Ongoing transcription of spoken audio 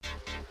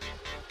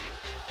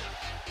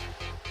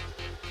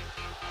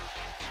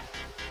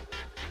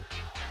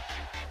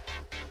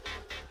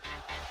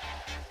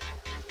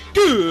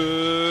Good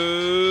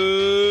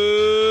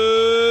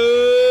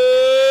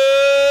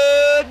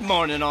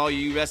morning, all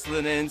you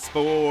wrestling and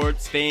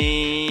sports fans.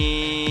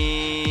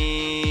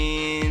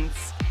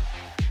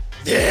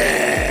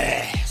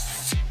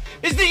 This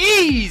is the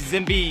E's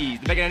and B's,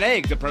 the Bacon and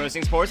Eggs of Pro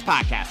Wrestling Sports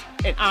Podcast.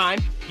 And I'm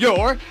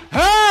your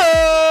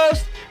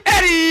host,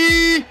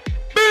 Eddie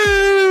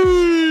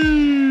Boone.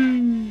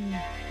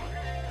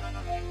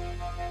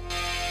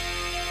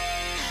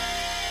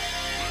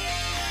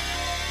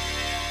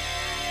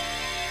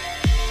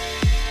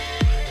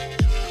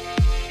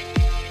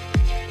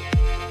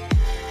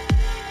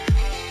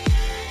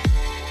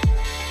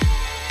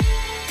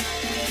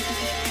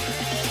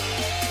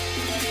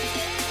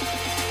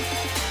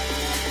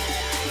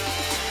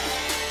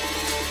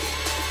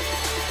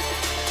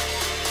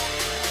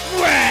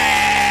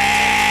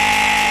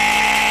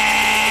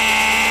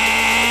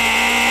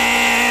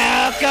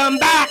 Welcome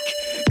back!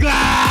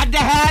 Glad to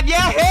have you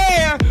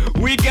here!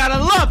 We gotta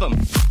love them,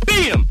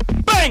 beat them,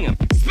 bang them,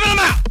 spit them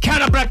out!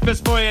 Kind of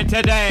breakfast for you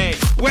today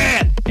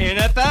with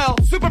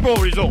NFL Super Bowl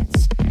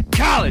results,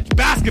 college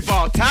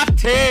basketball top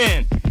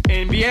 10,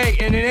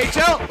 NBA and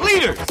NHL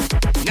leaders,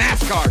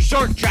 NASCAR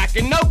short track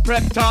and no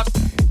prep talk,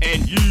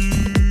 and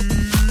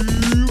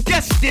you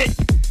guessed it,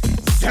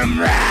 some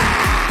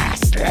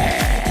wrestling!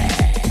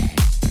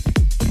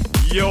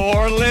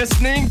 You're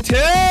listening to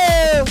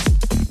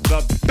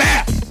the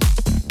best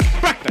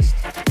breakfast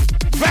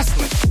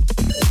wrestling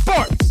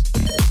sports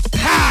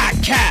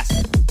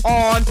podcast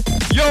on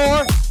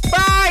your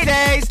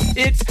Fridays.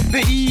 It's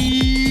the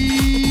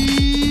E's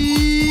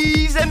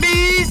and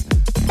B's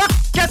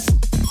podcast.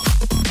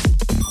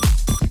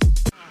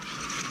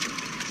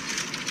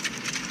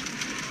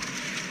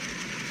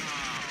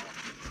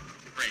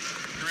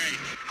 Great.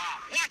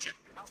 Watch it.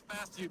 How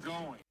fast are you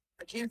going?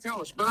 I can't tell.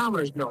 The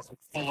speedometer's melting.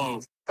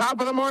 Top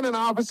of the morning,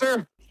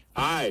 officer.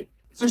 Hi.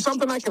 Is there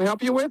something I can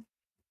help you with?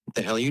 What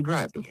the hell are you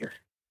driving here?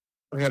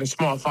 We had a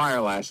small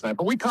fire last night,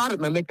 but we caught it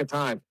in the nick of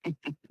time.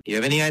 You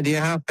have any idea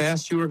how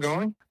fast you were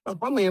going? Well,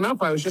 funnily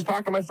enough, I was just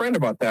talking to my friend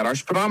about that. Our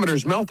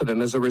speedometer's melted,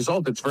 and as a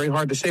result, it's very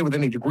hard to say with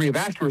any degree of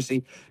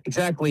accuracy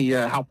exactly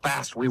how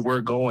fast we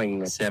were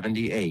going.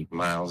 78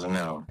 miles an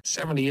hour.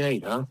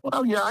 78, huh?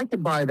 Well, yeah, I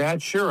could buy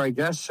that. Sure, I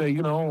guess,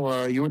 you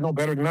would know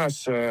better than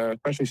us,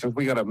 especially since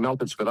we got a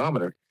melted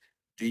speedometer.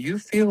 Do you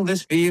feel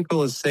this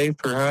vehicle is safe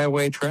for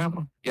highway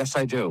travel? Yes,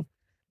 I do.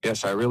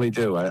 Yes, I really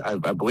do. I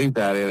believe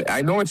that.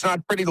 I know it's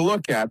not pretty to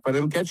look at, but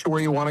it'll get you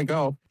where you want to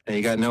go. And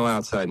you got no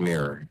outside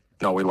mirror.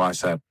 No, we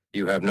lost that.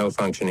 You have no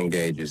functioning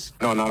gauges.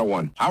 No, not a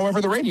one.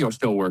 However, the radio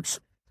still works.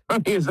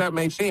 Funny as that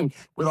may seem,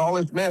 with all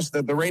this mess,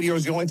 that the radio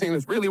is the only thing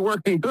that's really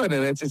working good,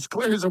 and it's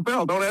clear as a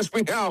bell. Don't ask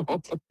me how.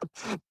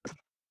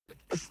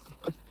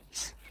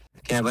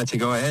 Can't let you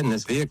go ahead in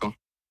this vehicle.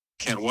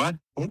 Can't what?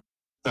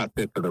 Not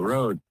fit for the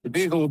road. The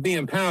vehicle will be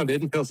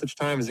impounded until such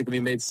time as it can be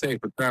made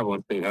safe for travel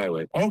on state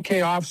highway. Okay,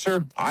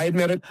 officer. I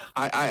admit it.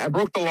 I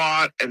broke the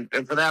law, and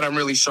for that, I'm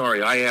really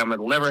sorry. I am.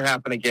 It'll never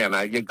happen again.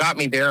 You got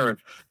me there,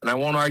 and I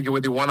won't argue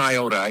with you one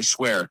iota, I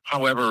swear.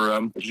 However,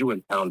 if you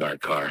impound our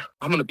car,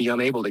 I'm going to be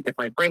unable to get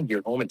my friend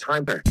here home in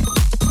time there.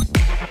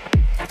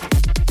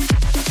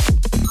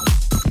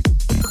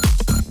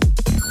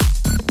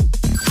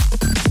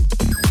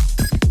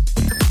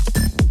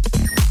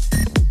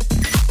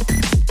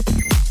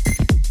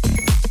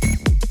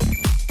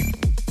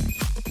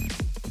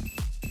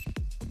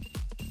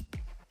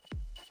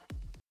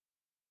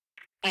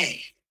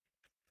 Hey,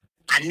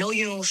 I know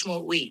you don't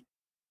smoke weed.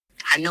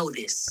 I know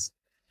this.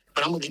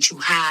 But I'm going to get you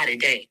high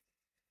today.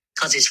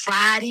 Because it's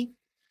Friday,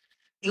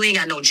 you ain't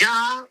got no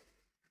job,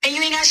 and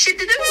you ain't got shit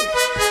to do.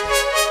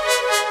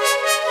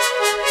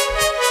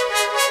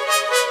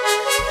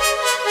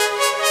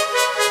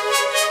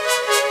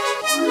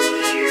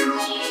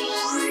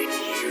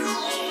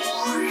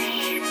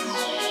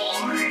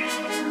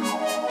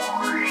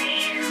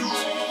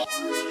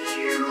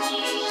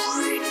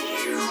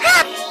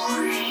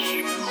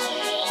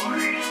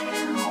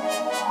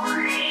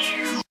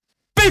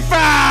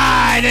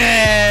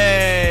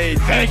 Friday!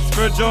 Thanks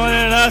for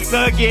joining us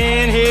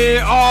again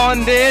here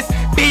on this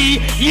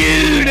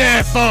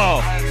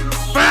beautiful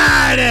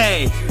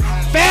Friday,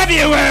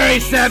 February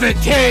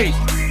 17th,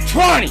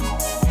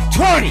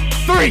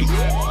 2023.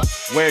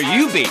 Where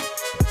you be?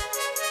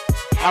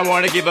 I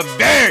want to give a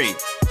very,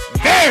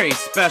 very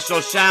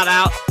special shout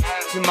out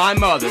to my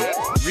mother,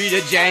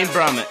 Rita Jane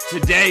Brummett.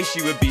 Today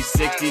she would be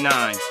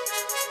 69.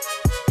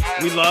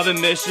 We love and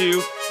miss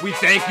you. We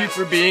thank you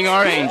for being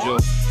our angel.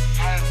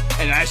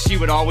 And as she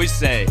would always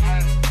say,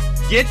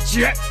 get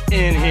your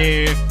in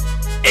here,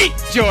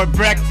 eat your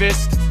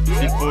breakfast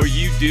before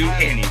you do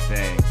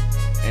anything.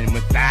 And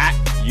with that,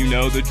 you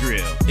know the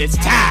drill. It's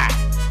time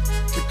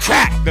to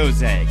crack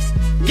those eggs,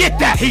 get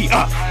that heat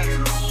up,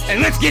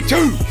 and let's get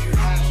to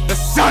the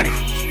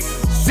sunny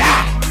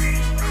side.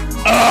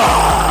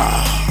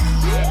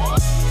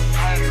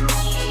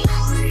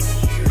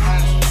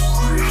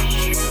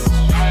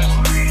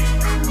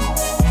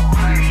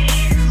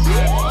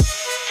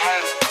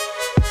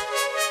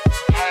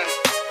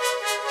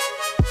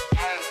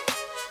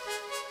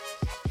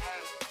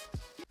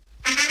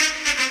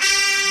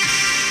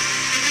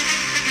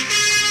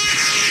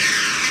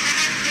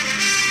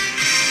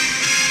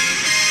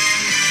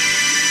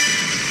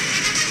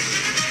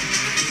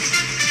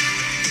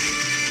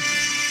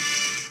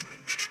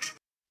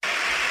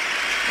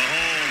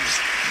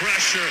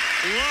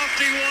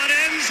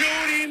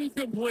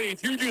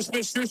 incomplete. Juju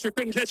Smith-Schuster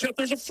couldn't catch up.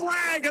 There's a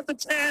flag at the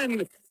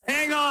 10.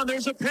 Hang on,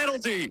 there's a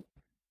penalty.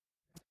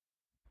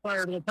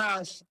 Prior to the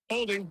pass,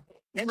 holding,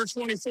 number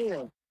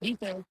 24.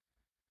 Defense.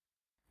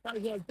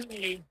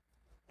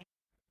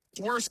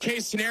 Worst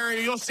case scenario,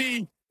 you'll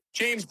see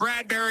James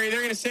Bradbury. They're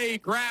going to say he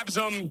grabs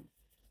him.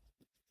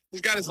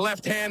 He's got his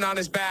left hand on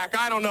his back.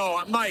 I don't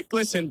know. Mike,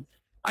 listen,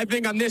 I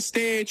think on this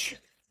stage,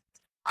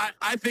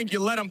 I think you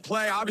let him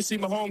play. Obviously,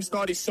 Mahomes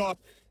thought he saw.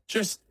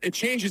 Just, it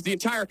changes the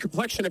entire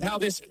complexion of how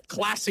this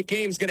classic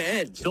game is going to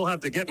end. He'll have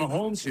to get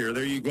Mahomes here.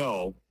 There you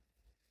go.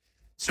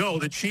 So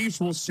the Chiefs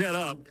will set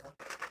up.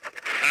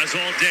 As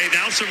all day,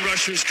 now some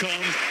rushers come.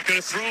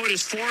 Going to throw it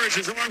as far as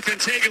his arm can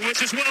take it,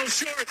 which is well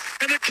short.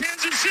 And the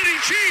Kansas City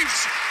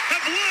Chiefs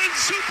have won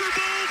Super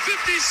Bowl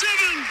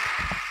 57.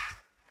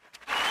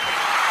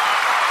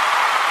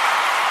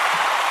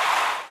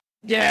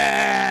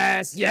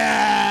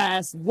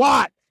 Yes.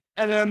 What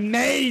an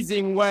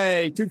amazing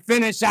way to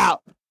finish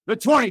out the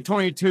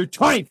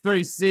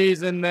 2022-23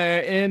 season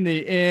there in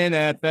the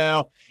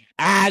NFL.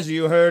 As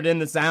you heard in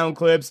the sound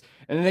clips,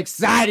 an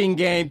exciting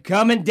game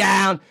coming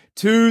down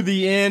to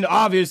the end.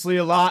 Obviously,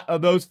 a lot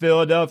of those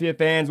Philadelphia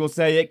fans will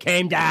say it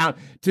came down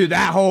to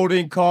that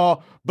holding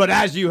call. But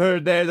as you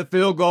heard there, the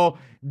field goal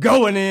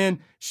going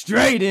in,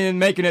 straight in,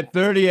 making it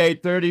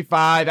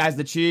 38-35 as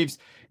the Chiefs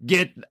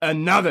get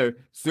another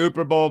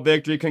Super Bowl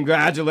victory.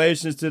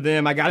 Congratulations to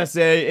them. I got to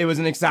say, it was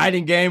an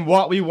exciting game.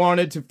 What we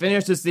wanted to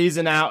finish the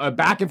season out, a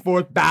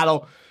back-and-forth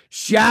battle.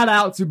 Shout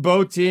out to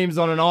both teams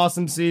on an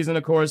awesome season,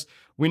 of course.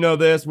 We know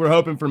this. We're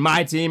hoping for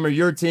my team or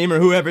your team or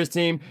whoever's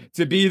team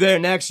to be there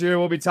next year.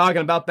 We'll be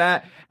talking about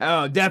that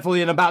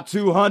definitely in about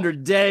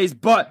 200 days.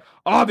 But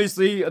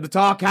obviously, the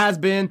talk has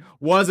been,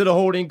 was it a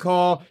holding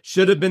call?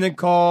 Should have been a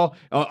call.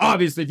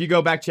 Obviously, if you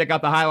go back, check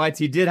out the highlights.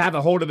 He did have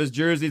a hold of his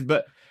jerseys.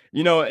 But,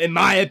 you know, in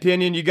my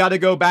opinion, you got to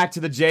go back to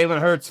the Jalen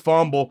Hurts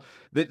fumble.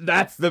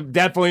 That's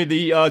definitely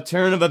the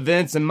turn of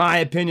events, in my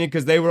opinion,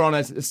 because they were on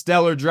a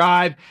stellar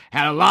drive,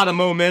 had a lot of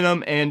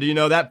momentum. And, you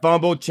know, that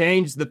fumble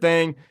changed the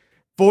thing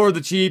for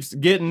the Chiefs,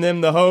 getting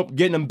them the hope,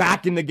 getting them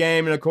back in the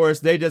game. And, of course,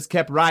 they just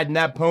kept riding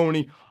that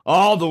pony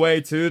all the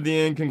way to the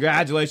end.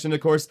 Congratulations, of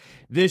course,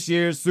 this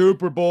year's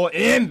Super Bowl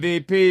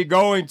MVP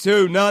going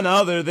to none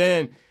other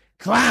than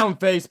clown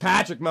face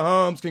Patrick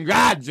Mahomes.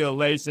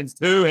 Congratulations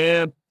to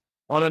him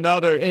on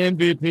another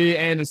MVP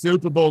and a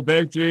Super Bowl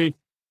victory.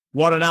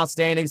 What an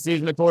outstanding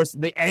season. Of course,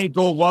 the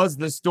ankle was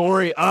the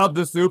story of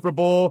the Super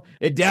Bowl.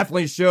 It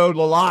definitely showed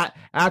a lot.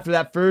 After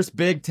that first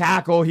big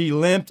tackle, he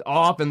limped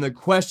off, and the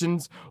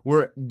questions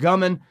were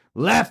gumming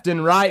left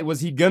and right. Was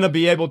he going to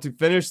be able to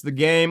finish the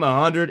game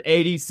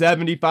 180,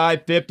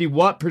 75, 50?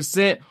 What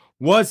percent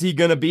was he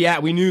going to be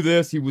at? We knew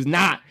this. He was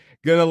not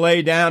going to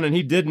lay down, and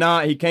he did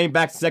not. He came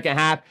back second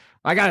half.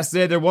 I got to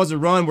say, there was a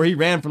run where he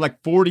ran for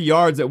like 40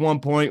 yards at one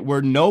point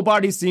where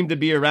nobody seemed to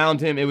be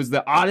around him. It was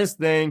the oddest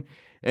thing.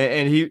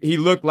 And he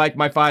looked like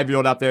my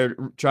 5-year-old out there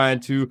trying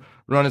to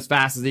run as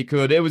fast as he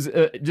could. It was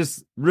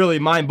just really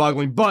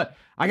mind-boggling. But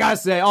I got to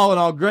say, all in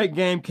all, great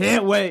game.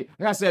 Can't wait.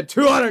 Like I said,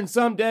 200 and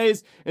some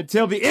days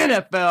until the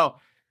NFL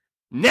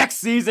next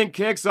season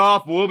kicks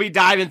off. We'll be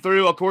diving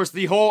through, of course,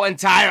 the whole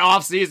entire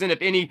offseason.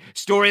 If any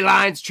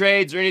storylines,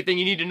 trades, or anything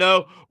you need to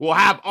know, we'll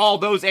have all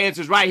those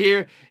answers right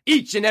here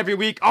each and every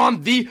week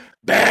on the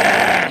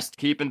best.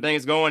 Keeping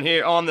things going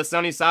here on the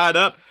sunny side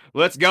up.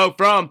 Let's go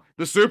from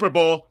the Super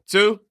Bowl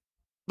to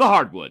the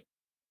hardwood.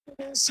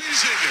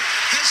 Season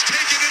has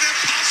taken an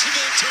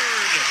impossible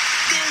turn.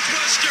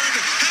 Northwestern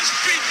has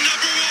beaten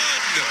number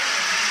one.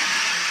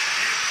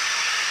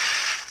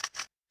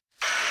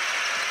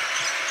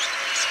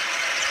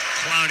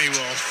 Clowney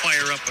will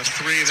fire up a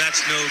three.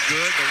 That's no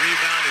good. The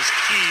rebound is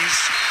Keys.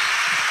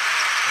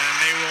 And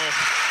they will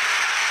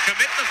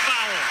commit the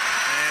foul.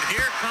 And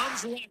here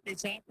comes Lucky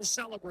Top to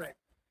celebrate.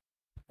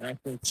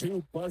 After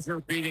two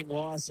buzzer-beating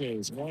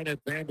losses, one at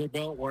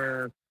Vanderbilt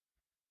where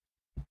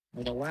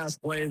in the last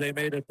play, they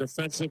made a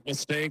defensive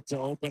mistake to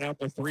open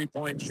up a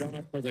three-point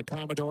shot for the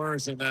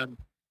Commodores, and then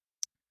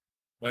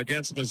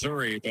against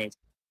Missouri. But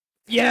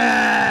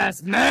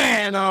yes,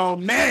 man, oh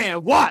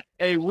man, what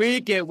a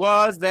week it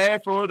was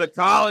there for the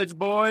college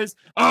boys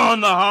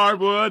on the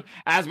hardwood.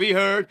 As we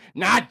heard,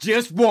 not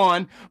just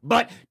one,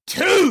 but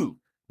two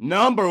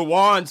number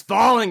ones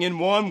falling in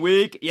 1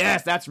 week.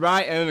 Yes, that's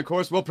right. And of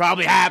course, we'll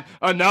probably have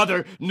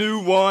another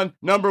new one,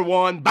 number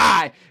one,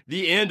 by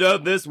the end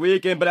of this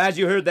weekend. But as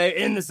you heard there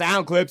in the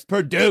sound clips,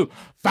 Purdue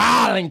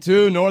falling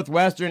to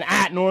Northwestern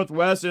at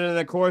Northwestern. And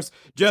of course,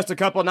 just a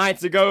couple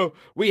nights ago,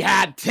 we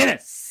had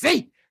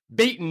Tennessee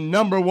beating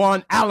number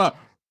one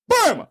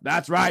Alabama.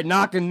 That's right,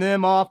 knocking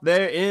them off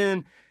there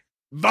in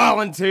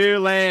Volunteer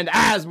land,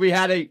 as we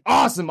had a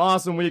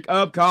awesome week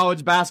of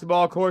college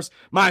basketball. Of course,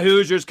 my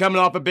Hoosiers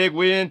coming off a big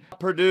win,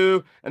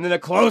 Purdue, and then a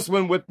close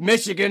one with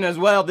Michigan as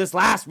well this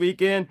last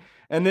weekend.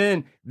 And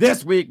then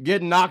this week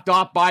getting knocked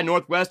off by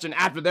Northwestern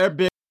after their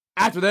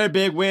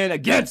big win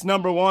against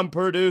number one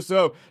Purdue.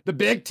 So the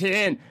Big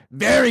Ten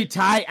very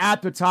tight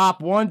at the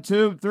top. 1,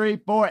 2, 3,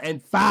 4,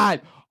 and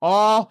 5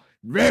 all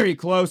very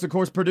close. Of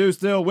course, Purdue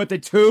still with a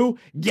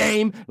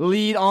 2-game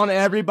lead on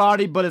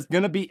everybody, but it's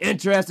going to be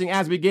interesting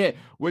as we get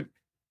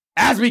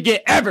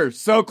ever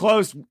so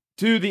close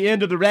to the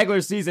end of the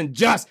regular season.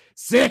 Just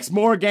 6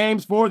 more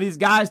games for these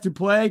guys to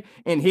play,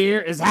 and here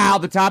is how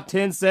the top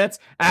 10 sits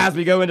as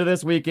we go into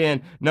this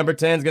weekend. Number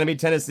 10 is going to be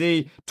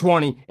Tennessee,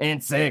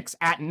 20-6.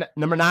 At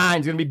number 9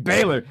 is going to be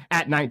Baylor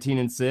at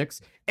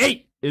 19-6.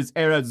 8 is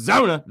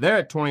Arizona, they're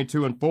at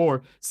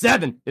 22-4.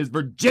 7 is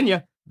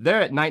Virginia,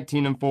 they're at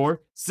 19-4.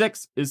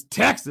 6 is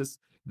Texas,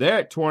 they're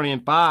at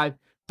 20-5.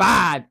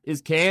 5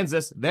 is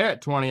Kansas, they're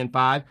at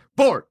 20-5.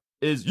 4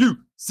 is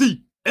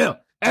UCLA,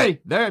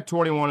 they're at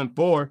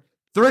 21-4.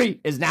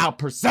 3 is now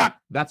Pursuit.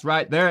 That's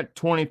right, they're at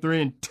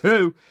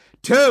 23-2.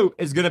 2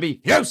 is going to be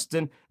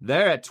Houston.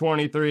 They're at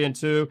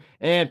 23-2.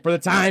 And for the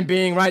time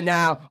being right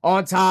now,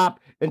 on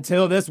top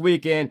until this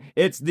weekend,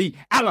 it's the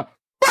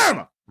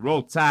Alabama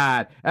Roll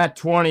Tide at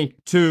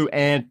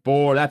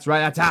 22-4. That's right,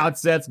 that's how it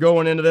sets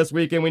going into this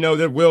weekend. We know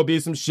there will be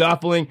some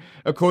shuffling.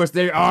 Of course,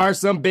 there are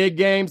some big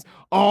games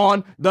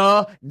on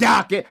the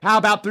docket. How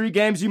about 3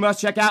 games you must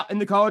check out in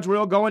the college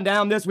world going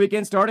down this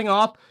weekend, starting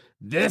off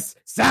this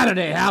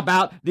Saturday? How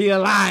about the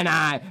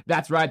Illini?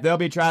 That's right, they'll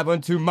be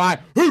traveling to my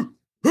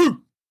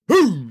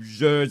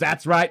Hoosiers.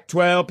 That's right,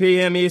 12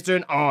 p.m.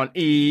 Eastern on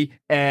ESPN.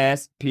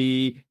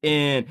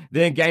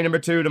 Then game number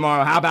 2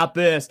 tomorrow. How about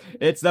this?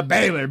 It's the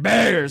Baylor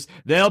Bears.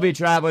 They'll be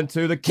traveling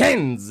to the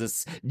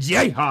Kansas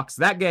Jayhawks.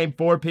 That game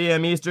 4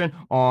 p.m. Eastern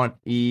on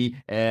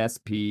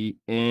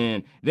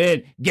ESPN.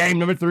 Then game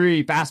number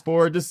 3, fast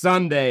forward to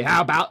Sunday.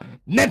 How about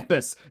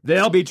Memphis?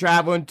 They'll be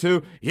traveling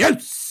to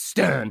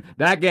Houston.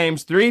 That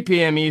game's 3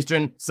 p.m.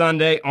 Eastern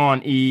Sunday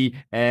on ESPN.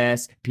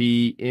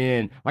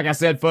 Like I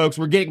said, folks,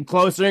 we're getting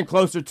closer and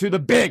closer to the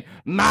big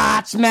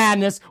March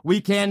Madness.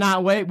 We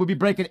cannot wait. We'll be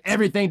breaking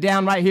everything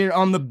down right here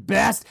on the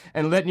best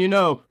and letting you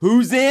know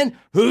who's in,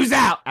 who's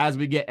out as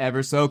we get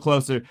ever so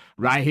closer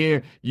right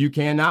here. You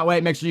cannot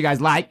wait. Make sure you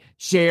guys like,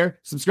 share,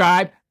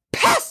 subscribe,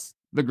 pass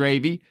the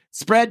gravy,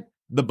 spread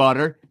the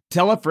butter,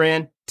 tell a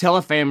friend, tell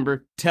a family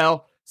member,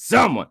 tell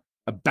someone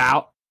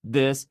about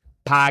this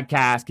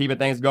podcast. Keeping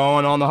things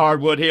going on the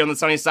hardwood here on the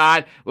sunny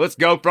side. Let's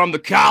go from the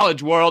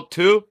college world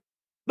to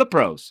the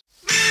pros.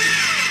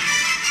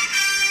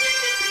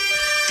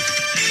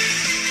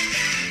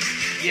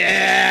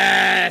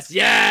 Yes,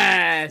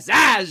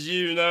 as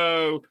you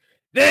know,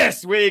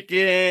 this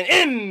weekend,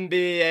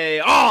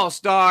 NBA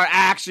All-Star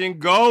action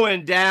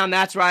going down.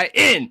 That's right,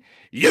 in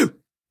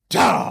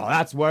Utah.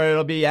 That's where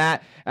it'll be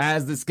at,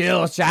 as the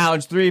Skills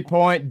Challenge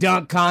 3-point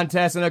dunk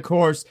contest, and of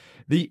course,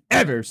 the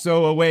ever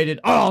so awaited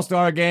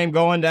All-Star game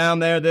going down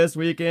there this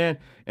weekend.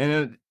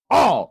 And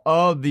all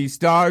of the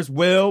stars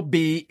will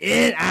be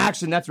in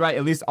action. That's right,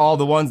 at least all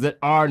the ones that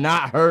are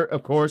not hurt,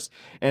 of course.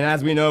 And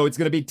as we know, it's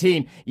going to be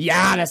Team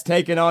Giannis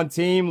taking on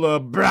Team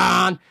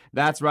LeBron.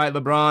 That's right,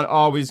 LeBron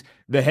always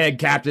the head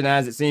captain,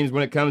 as it seems,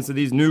 when it comes to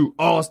these new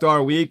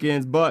All-Star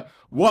weekends. But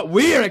what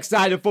we're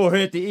excited for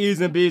here at the E's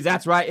and B's,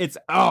 that's right, it's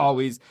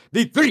always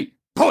the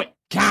 3-point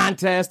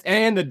contest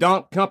and the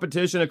dunk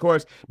competition. Of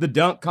course, the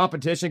dunk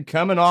competition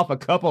coming off a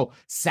couple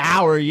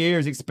sour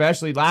years,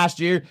 especially last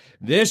year.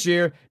 This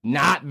year,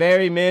 not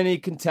very many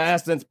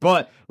contestants,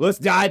 but let's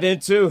dive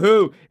into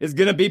who is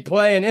going to be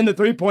playing in the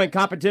 3-point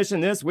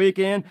competition this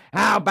weekend.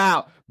 How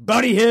about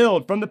Buddy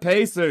Hield from the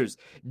Pacers,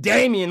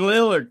 Damian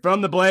Lillard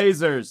from the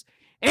Blazers,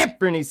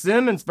 Anthony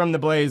Simmons from the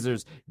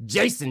Blazers,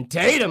 Jason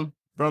Tatum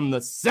from the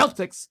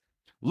Celtics,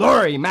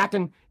 Lauri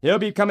Markkanen, he'll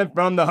be coming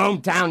from the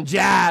hometown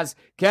Jazz.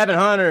 Kevin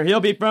Hunter,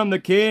 he'll be from the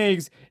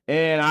Kings.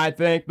 And I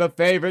think the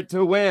favorite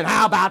to win,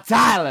 how about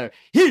Tyler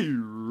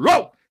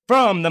Herro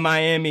from the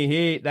Miami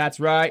Heat? That's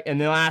right.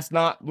 And then last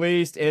not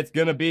least, it's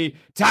going to be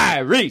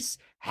Tyrese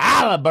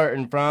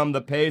Halliburton from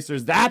the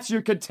Pacers. That's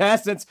your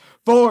contestants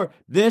for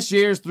this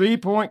year's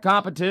 3-point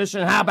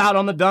competition. How about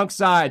on the dunk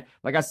side?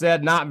 Like I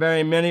said, not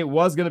very many. It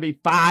was going to be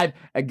 5.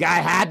 A guy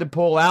had to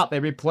pull out. They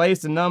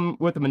replaced him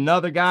with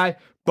another guy.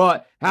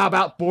 But how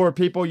about 4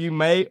 people you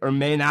may or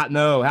may not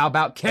know? How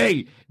about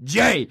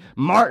KJ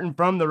Martin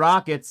from the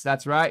Rockets?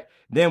 That's right.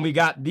 Then we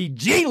got the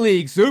G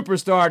League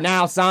superstar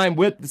now signed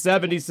with the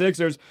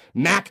 76ers,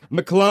 Mac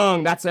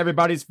McClung. That's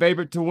everybody's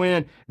favorite to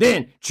win.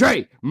 Then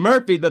Trey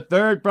Murphy, the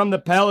third from the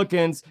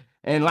Pelicans.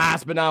 And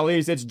last but not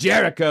least, it's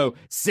Jericho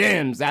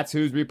Sims. That's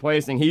who's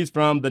replacing. He's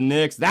from the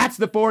Knicks. That's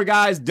the 4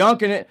 guys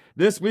dunking it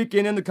this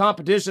weekend in the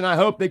competition. I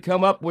hope they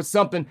come up with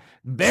something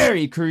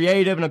very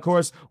creative. And, of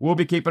course, we'll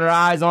be keeping our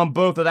eyes on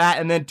both of that.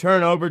 And then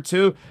turn over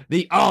to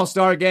the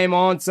All-Star game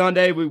on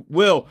Sunday. We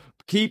will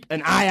keep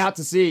an eye out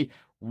to see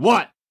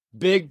what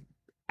big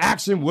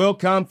action will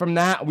come from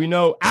that. We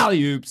know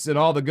alley-oops and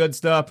all the good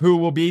stuff. Who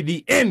will be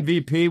the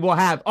MVP? We'll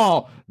have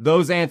all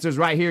those answers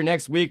right here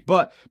next week.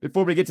 But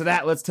before we get to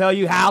that, let's tell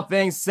you how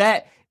things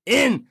set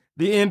in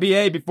the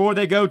NBA before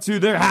they go to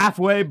their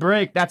halfway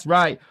break. That's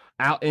right.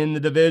 Out in the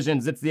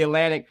divisions, it's the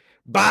Atlantic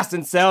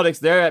Boston Celtics.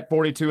 They're at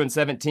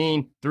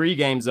 42-17, 3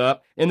 games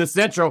up. In the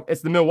Central,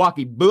 it's the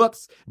Milwaukee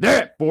Bucks.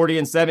 They're at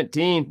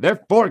 40-17.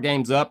 They're 4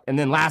 games up. And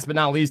then last but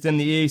not least in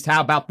the East,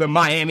 how about the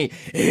Miami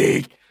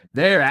Heat?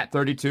 They're at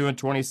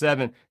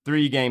 32-27,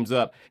 3 games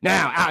up.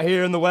 Now, out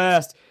here in the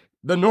West,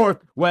 the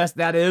Northwest,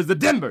 that is, the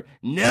Denver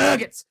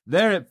Nuggets.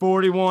 They're at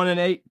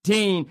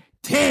 41-18,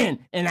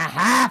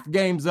 10.5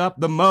 games up,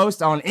 the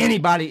most on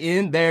anybody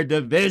in their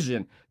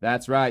division.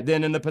 That's right.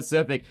 Then in the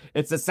Pacific,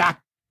 it's the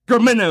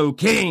Sacramento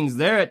Kings.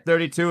 They're at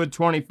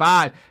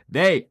 32-25.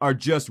 They are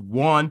just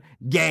 1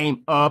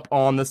 game up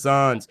on the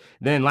Suns.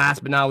 Then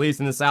last but not least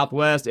in the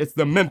Southwest, it's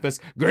the Memphis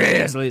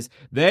Grizzlies.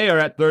 They are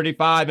at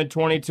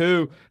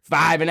 35-22,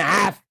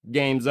 5.5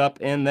 games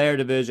up in their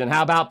division.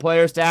 How about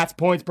player stats,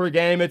 points per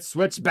game? It's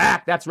switched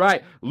back. That's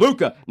right.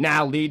 Luka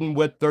now leading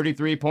with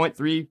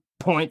 33.3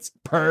 points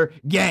per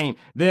game.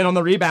 Then on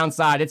the rebound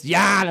side, it's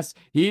Giannis.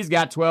 He's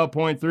got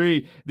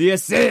 12.3. The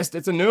assist,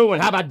 it's a new one.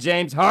 How about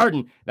James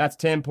Harden? That's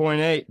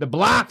 10.8. The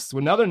blocks,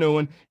 another new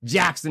one.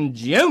 Jackson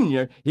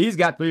Jr., he's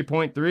got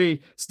 3.3.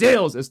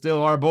 Steals is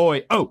still our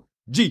boy,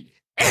 OG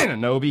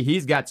Anunoby.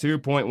 He's got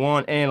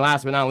 2.1. And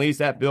last but not least,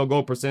 that field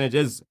goal percentage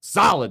is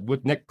solid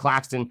with Nick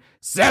Claxton,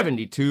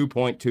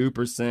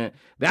 72.2%.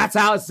 That's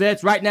how it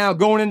sits right now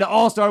going into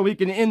All-Star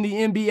Weekend in the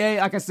NBA.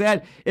 Like I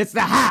said, it's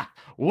the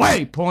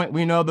halfway point.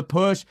 We know the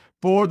push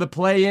for the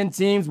play-in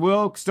teams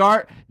will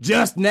start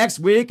just next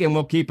week, and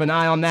we'll keep an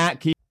eye on that.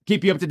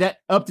 Keep you up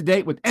to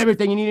date with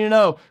everything you need to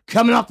know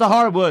coming off the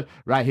hardwood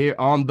right here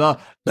on the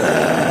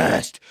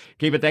best.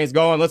 Keeping things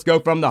going. Let's go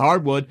from the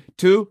hardwood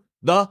to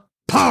the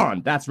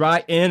pond. That's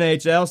right,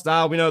 NHL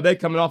style. We know they're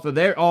coming off of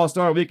their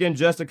All-Star Weekend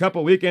just a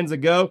couple weekends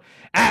ago.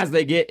 As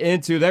they get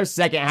into their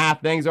second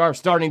half, things are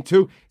starting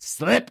to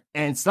slip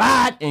and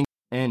slide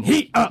and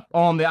heat up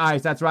on the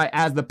ice. That's right,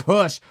 as the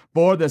push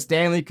for the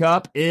Stanley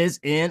Cup is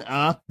in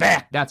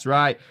effect. That's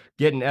right,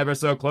 getting ever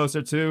so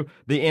closer to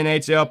the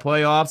NHL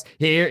playoffs.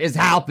 Here is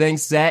how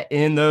things set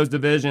in those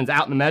divisions.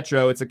 Out in the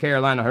Metro, it's the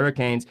Carolina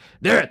Hurricanes.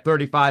 They're at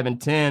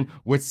 35-10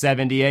 with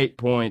 78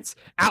 points.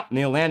 Out in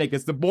the Atlantic,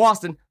 it's the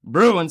Boston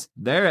Bruins.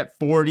 They're at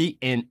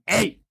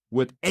 40-8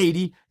 with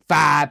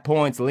 85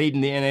 points,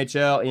 leading the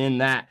NHL in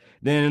that.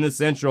 Then in the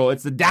Central,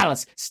 it's the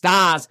Dallas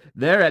Stars.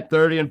 They're at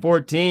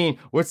 30-14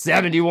 with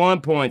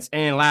 71 points.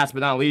 And last but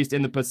not least,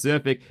 in the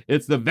Pacific,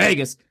 it's the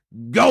Vegas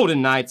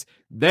Golden Knights.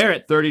 They're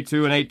at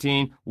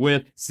 32-18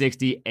 with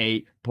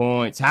 68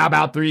 points. How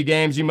about 3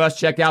 games you must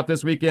check out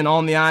this weekend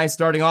on the ice?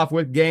 Starting off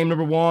with game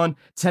number 1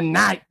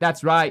 tonight.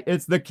 That's right,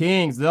 it's the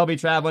Kings. They'll be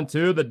traveling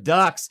to the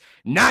Ducks,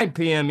 9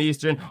 p.m.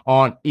 Eastern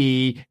on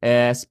ESPN.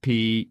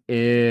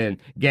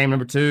 Game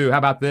number 2, how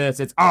about this?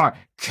 It's our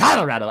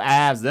Colorado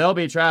Avs. They'll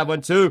be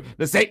traveling to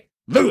the St.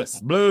 Louis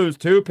Blues,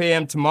 2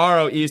 p.m.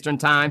 tomorrow Eastern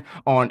time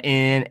on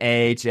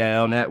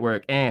NHL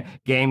Network. And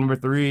game number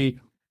 3,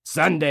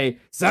 Sunday.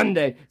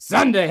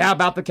 How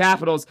about the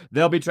Capitals?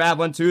 They'll be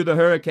traveling to the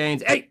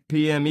Hurricanes, 8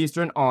 p.m.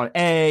 Eastern on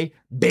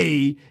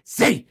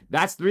ABC.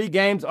 That's 3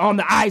 games on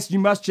the ice you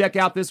must check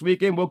out this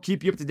weekend. We'll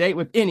keep you up to date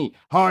with any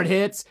hard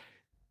hits,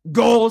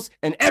 goals,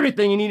 and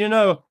everything you need to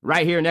know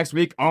right here next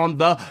week on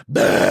The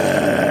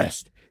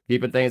Best.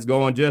 Keeping things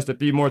going, just a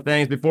few more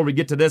things before we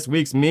get to this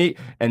week's meet.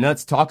 And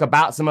let's talk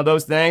about some of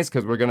those things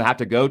because we're going to have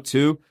to go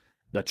to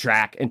the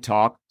track and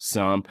talk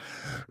some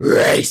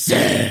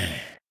racing.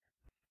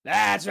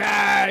 That's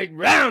right,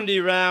 Roundy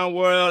Round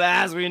World,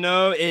 as we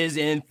know, is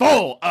in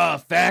full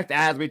effect.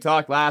 As we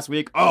talked last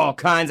week, all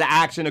kinds of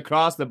action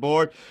across the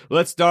board.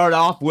 Let's start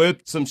off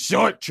with some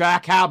short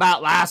track. How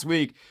about last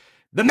week?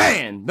 The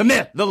man, the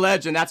myth, the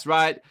legend, that's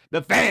right,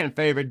 the fan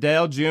favorite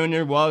Dale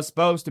Jr. was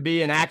supposed to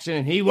be in action,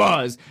 and he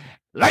was.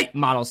 Late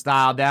model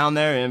style down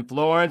there in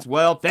Florence.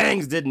 Well,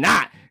 things did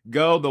not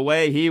go the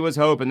way he was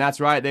hoping. That's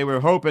right, they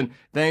were hoping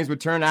things would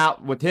turn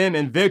out with him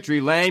in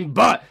victory lane,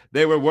 but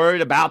they were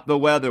worried about the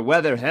weather.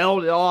 Weather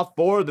held it off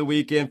for the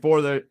weekend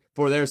for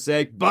their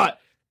sake, but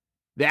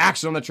the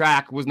action on the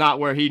track was not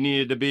where he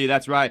needed to be.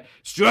 That's right,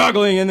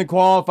 struggling in the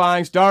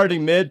qualifying,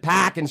 starting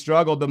mid-pack and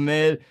struggled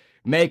to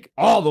make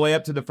all the way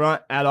up to the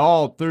front at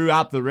all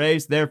throughout the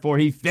race. Therefore,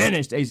 he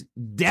finished a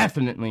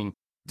definitely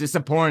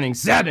disappointing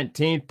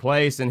 17th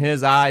place in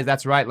his eyes.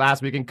 That's right,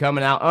 last weekend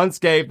coming out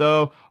unscathed,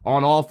 though,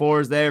 on all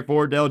fours there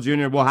for Dale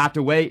Jr. We'll have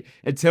to wait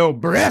until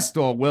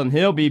Bristol when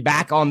he'll be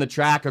back on the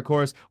track. Of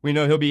course, we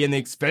know he'll be in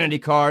the Xfinity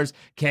cars.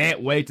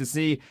 Can't wait to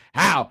see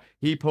how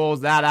he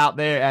pulls that out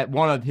there at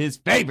one of his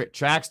favorite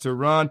tracks to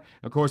run.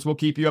 Of course, we'll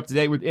keep you up to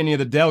date with any of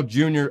the Dale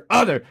Jr.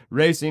 other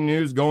racing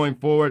news going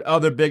forward.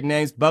 Other big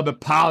names, Bubba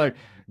Pollard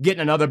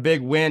getting another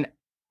big win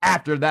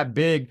after that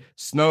big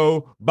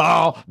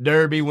snowball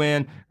derby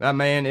win. That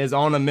man is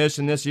on a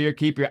mission this year.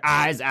 Keep your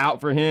eyes out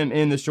for him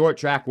in the short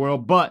track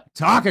world. But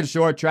talking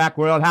short track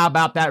world, how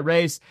about that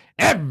race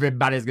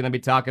everybody's going to be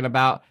talking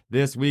about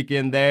this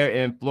weekend there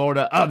in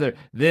Florida, other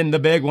than the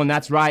big one?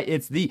 That's right,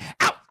 it's the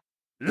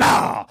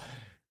Outlaw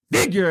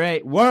Figure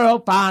 8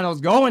 World Finals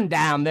going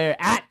down there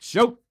at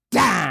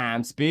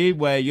Showtime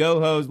Speedway.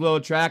 Yoho's little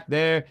track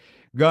there.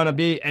 Gonna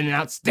be an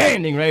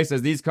outstanding race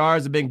as these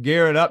cars have been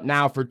gearing up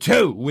now for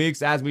 2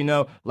 weeks. As we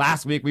know,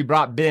 last week we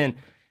brought Ben,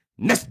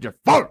 Mr.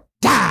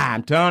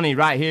 time. Tony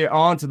right here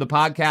on to the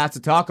podcast to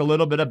talk a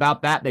little bit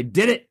about that. They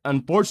didn't,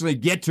 unfortunately,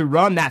 get to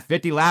run that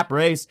 50-lap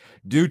race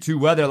due to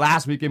weather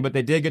last weekend, but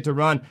they did get to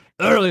run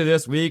early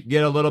this week,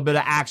 get a little bit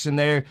of action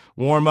there,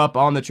 warm up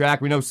on the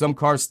track. We know some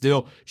cars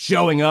still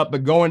showing up,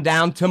 but going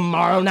down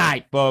tomorrow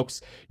night,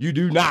 folks, you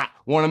do not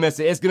want to miss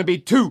it. It's going to be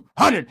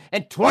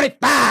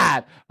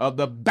 225 of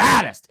the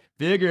baddest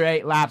figure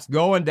eight laps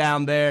going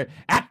down there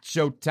at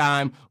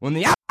Showtime when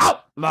the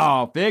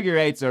Outlaw figure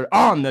eights are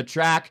on the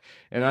track.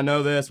 And I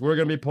know this, we're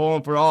going to be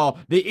pulling for all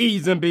the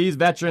E's and B's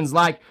veterans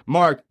like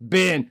Mark,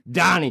 Ben,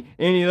 Donnie.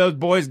 Any of those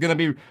boys going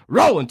to be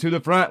rolling to the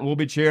front, and we'll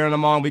be cheering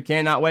them on. We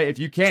cannot wait. If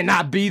you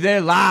cannot be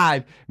there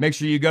live, make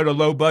sure you go to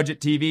Low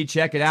Budget TV,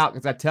 check it out,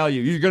 because I tell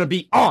you, you're going to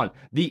be on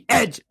the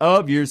edge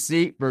of your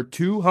seat for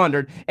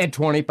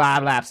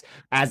 225 laps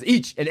as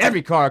each and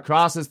every car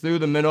crosses through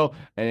the middle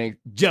and it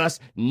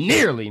just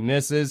nearly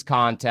misses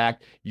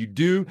contact. You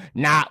do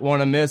not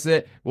want to miss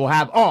it. We'll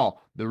have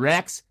all the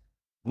wrecks,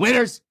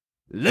 winners,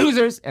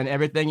 losers, and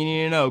everything you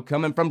need to know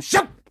coming from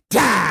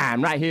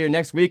Showtime right here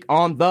next week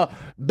on The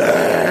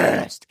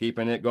Best.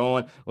 Keeping it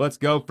going. Let's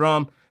go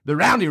from the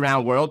roundy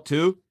round world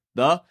to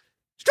the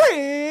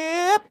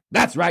strip.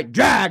 That's right,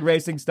 drag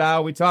racing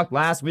style. We talked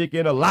last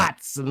weekend of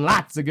lots and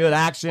lots of good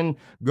action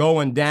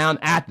going down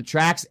at the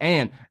tracks.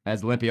 And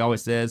as Limpy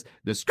always says,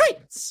 the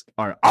streets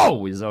are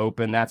always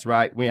open. That's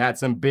right. We had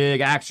some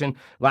big action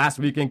last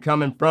weekend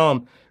coming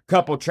from a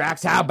couple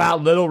tracks. How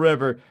about Little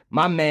River?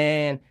 My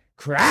man,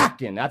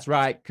 Kraken. That's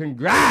right.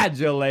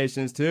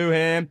 Congratulations to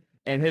him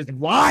and his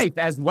wife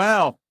as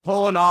well,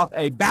 pulling off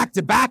a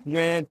back-to-back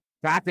win.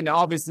 Kraken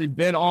obviously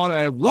been on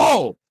a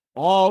roll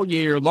all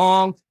year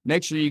long.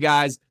 Make sure you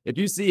guys, if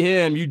you see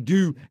him, you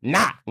do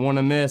not want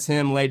to miss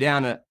him lay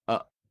down a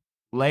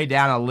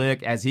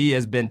lick, as he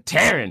has been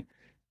tearing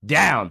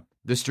down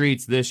the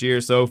streets this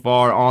year so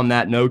far on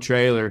that no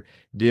trailer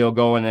deal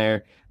going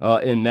there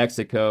in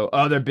Mexico.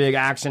 Other big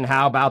action,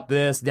 how about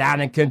this,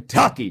 down in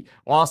Kentucky?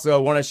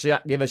 Also want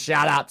to give a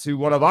shout out to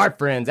one of our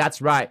friends.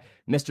 That's right,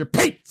 Mr.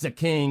 Pizza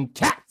King,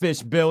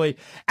 Catfish Billy,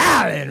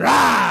 Allen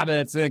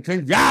Robinson.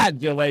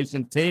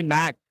 Congratulations, Team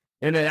Mac,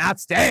 in an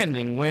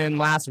outstanding win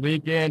last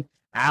weekend.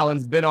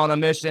 Allen's been on a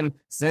mission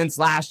since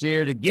last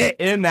year to get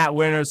in that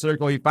winner's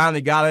circle. He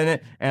finally got in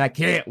it, and I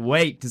can't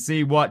wait to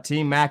see what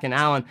Team Mac and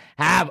Allen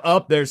have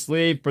up their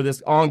sleeve for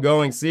this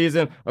ongoing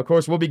season. Of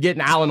course, we'll be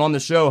getting Allen on the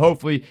show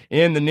hopefully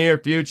in the near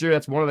future.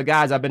 That's one of the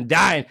guys I've been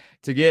dying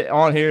to get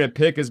on here and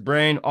pick his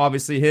brain.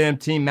 Obviously him,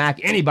 Team Mac,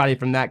 anybody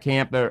from that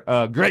camp,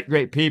 they're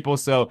great people.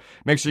 So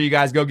make sure you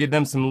guys go give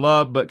them some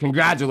love, but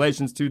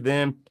congratulations to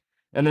them.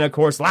 And then, of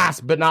course,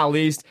 last but not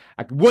least,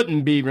 I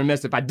wouldn't be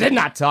remiss if I did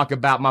not talk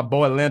about my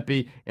boy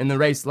Limpy in the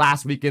race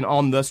last weekend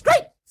on the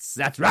streets.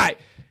 That's right.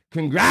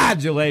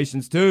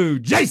 Congratulations to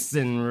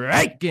Jason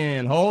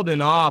Rankin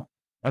holding off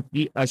a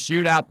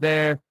shootout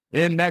there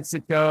in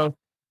Mexico,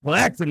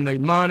 collecting the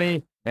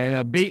money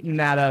and beating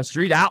that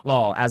street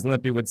outlaw, as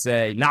Limpy would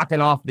say,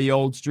 knocking off the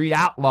old street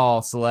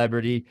outlaw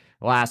celebrity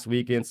last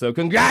weekend. So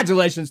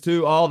congratulations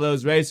to all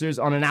those racers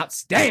on an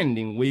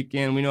outstanding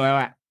weekend.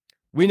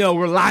 We know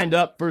we're lined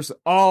up for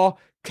all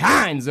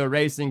kinds of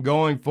racing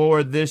going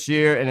forward this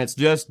year, and it's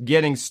just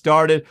getting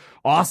started.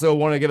 Also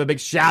want to give a big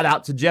shout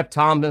out to Jeff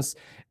Thomas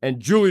and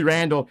Julie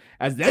Randall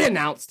as they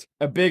announced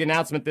a big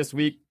announcement this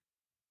week.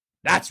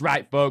 That's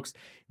right, folks.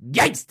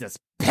 Gangsta's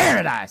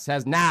Paradise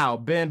has now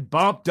been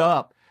bumped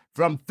up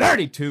from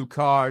 32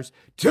 cars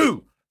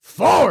to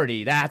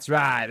 40. That's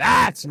right.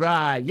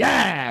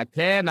 Yeah,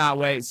 cannot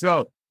wait.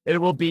 So it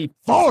will be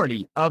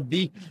 40 of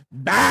the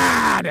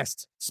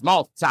baddest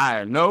small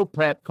tire, no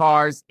prep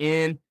cars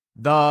in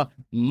the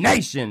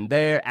nation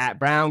there at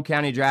Brown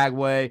County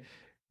Dragway,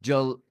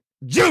 June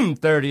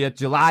 30th,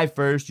 July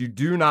 1st. You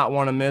do not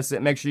want to miss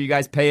it. Make sure you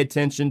guys pay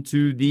attention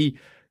to the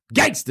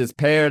Gangsta's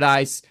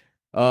Paradise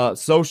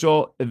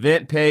social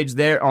event page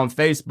there on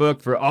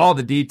Facebook for all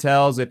the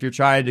details. If you're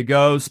trying to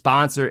go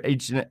sponsor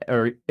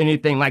or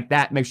anything like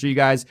that, make sure you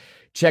guys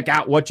check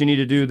out what you need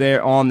to do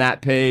there on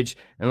that page.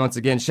 And once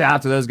again, shout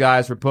out to those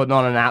guys for putting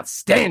on an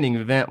outstanding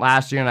event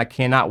last year, and I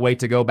cannot wait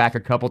to go back a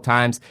couple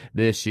times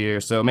this year.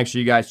 So make sure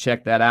you guys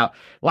check that out.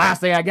 Last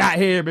thing I got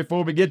here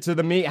before we get to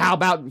the meet, how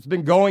about it's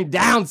been going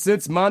down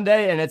since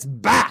Monday, and it's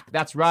back.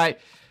 That's right.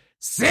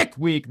 Sick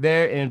week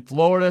there in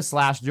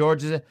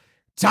Florida/Georgia.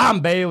 Tom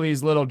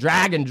Bailey's little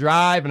drag and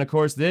drive. And of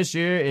course, this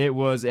year it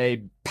was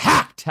a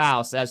packed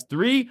house as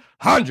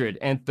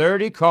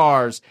 330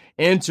 cars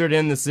entered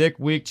in the Sick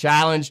Week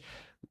Challenge.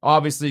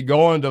 Obviously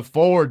going to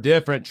 4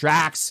 different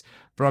tracks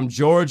from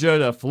Georgia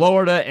to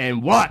Florida,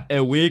 and what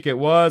a week it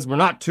was. We're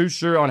not too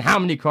sure on how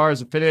many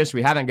cars finished.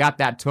 We haven't got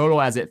that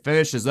total as it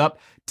finishes up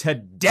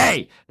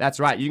today. That's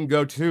right. You can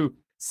go to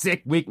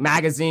Sick Week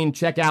Magazine.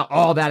 Check out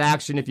all that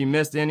action if you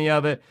missed any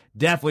of it.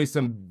 Definitely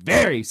some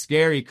very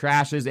scary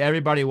crashes.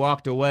 Everybody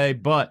walked away,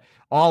 but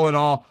all in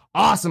all,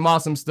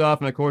 awesome stuff.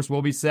 And of course,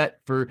 we'll be set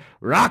for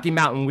Rocky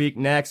Mountain Week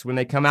next when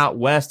they come out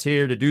west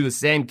here to do the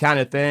same kind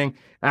of thing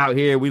out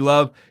here. We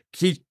love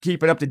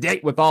keeping up to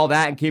date with all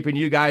that and keeping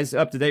you guys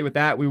up to date with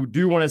that. We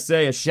do want to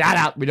say a shout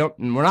out. We're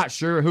not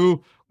sure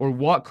who or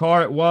what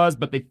car it was,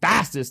 but the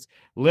fastest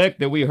lick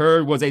that we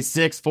heard was a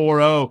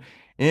 6.40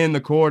 in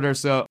the quarter.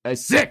 So a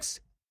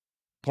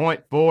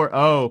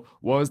 6.40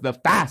 was the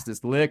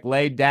fastest lick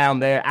laid down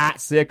there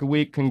at Sick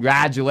Week.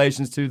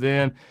 Congratulations to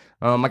them.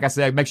 Like I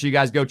said, make sure you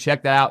guys go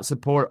check that out.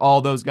 Support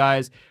all those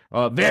guys.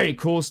 Very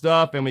cool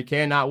stuff, and we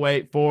cannot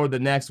wait for the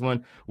next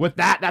one. With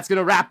that, that's going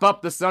to wrap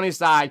up the Sunny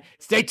Side.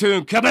 Stay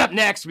tuned. Coming up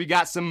next, we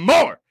got some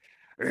more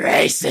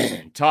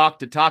racing talk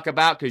to talk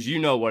about, because you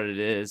know what it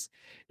is.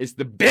 It's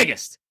the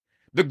biggest,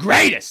 the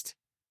greatest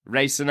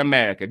race in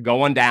America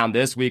going down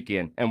this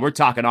weekend, and we're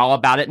talking all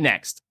about it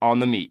next on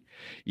The Meat.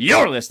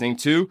 You're listening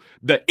to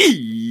the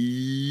E's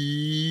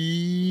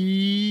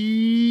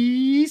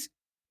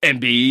and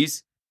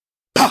B's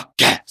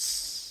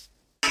Podcast.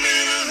 I'm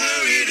in a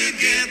hurry to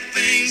get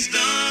things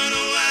done.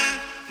 Oh, I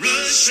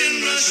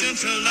rushing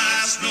till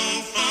life's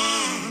no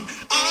fun.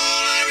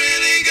 All I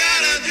really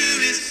gotta do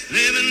is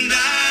live and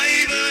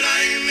die, but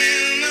I'm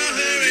in a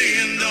hurry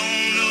and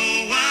don't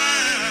know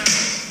why.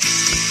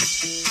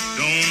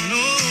 Don't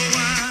know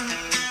why.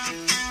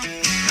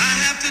 I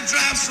have to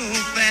drive so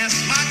fast.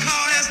 My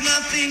car has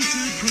nothing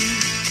to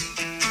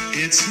prove.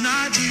 It's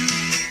not you,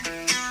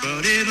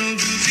 but it'll do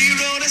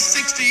 0 to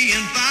 60 in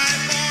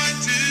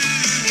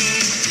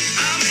 5.2.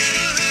 I'm in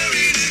a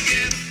hurry to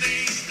get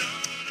things done.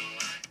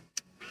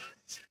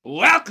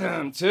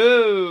 Welcome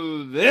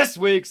to this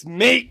week's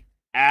Meat.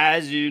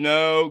 As you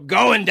know,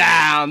 going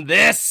down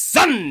this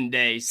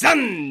Sunday.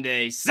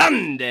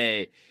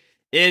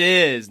 It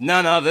is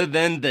none other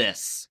than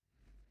this.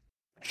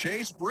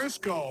 Chase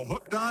Briscoe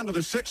hooked on to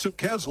the 6 of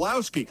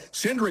Keselowski.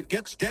 Cindric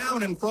gets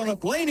down in front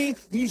of Blaney.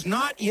 He's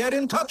not yet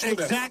in touch with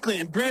him. Exactly,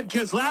 and Brad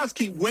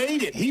Keselowski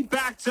waited. He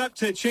backed up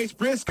to Chase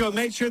Briscoe,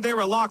 made sure they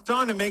were locked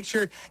on to make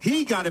sure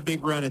he got a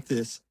big run at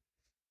this.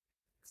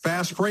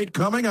 Fast freight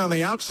coming on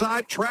the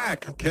outside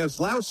track.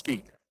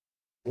 Keselowski,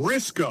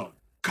 Briscoe,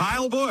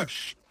 Kyle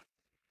Busch.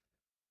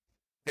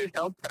 It's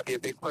going to be a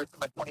big push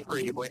from a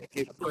 23. You're going to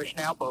get a push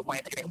now, but when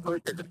it's getting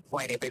pushed, there's going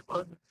to be a big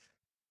push.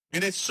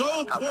 And it's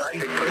so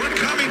important. We're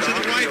coming to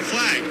the white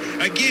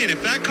flag. Again,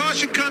 if that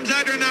caution comes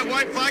out during that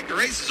white flag, the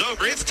race is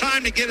over. It's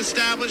time to get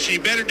established. You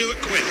better do it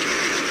quick.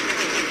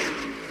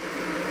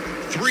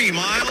 3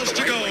 miles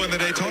to go in the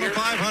Daytona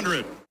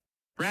 500.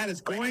 Brad is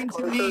going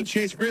to need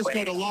Chase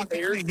Briscoe to lock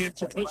in him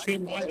to push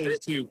him by those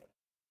two.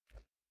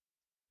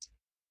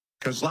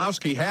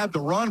 Keselowski had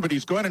the run, but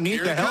he's going to need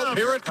the help.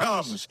 Here it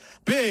comes.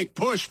 Big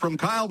push from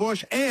Kyle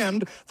Busch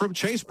and from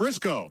Chase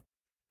Briscoe.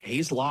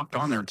 He's locked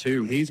on there,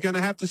 too. He's going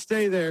to have to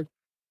stay there.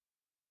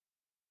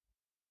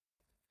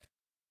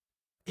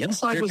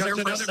 Inside Here was comes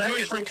there for a another second.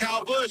 push from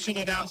Kyle Busch and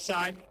it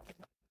outside.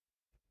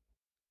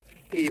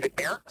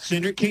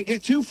 Cindric can't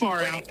get too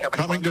far out.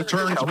 Coming to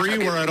turn 3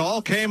 where it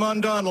all came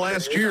undone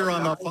last year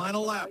on the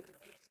final lap.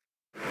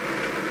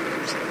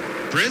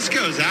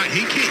 Briscoe's out.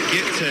 He can't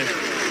get to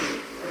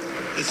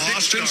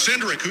Austin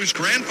Cindric, whose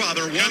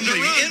grandfather won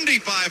the Indy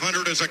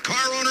 500 as a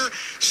car owner.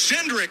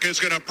 Cindric is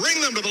going to bring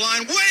them to the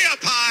line way up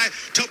high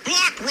to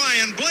block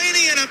Ryan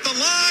Blaney. And at the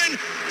line,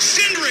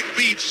 Cindric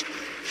beats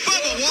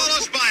Bubba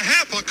Wallace by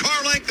half a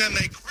car length, and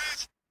they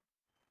crash.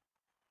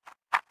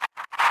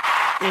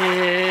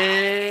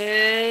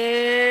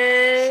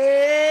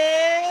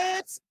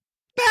 It's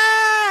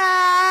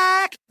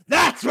back!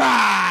 That's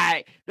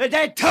right! The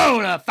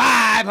Daytona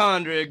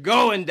 500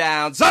 going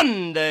down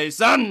Sunday.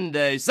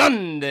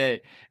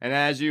 And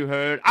as you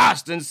heard,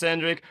 Austin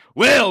Cindric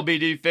will be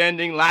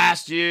defending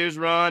last year's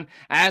run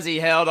as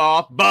he held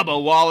off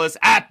Bubba Wallace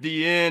at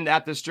the end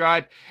at the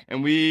stripe.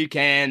 And we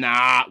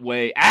cannot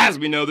wait. As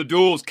we know, the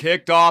duels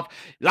kicked off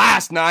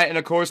last night and,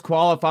 of course,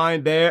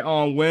 qualifying there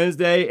on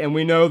Wednesday. And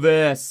we know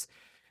this.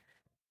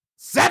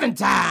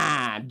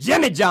 7-time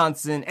Jimmie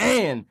Johnson,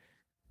 and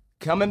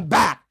coming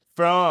back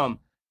from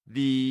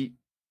the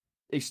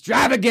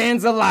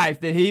extravaganza life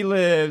that he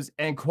lives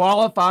and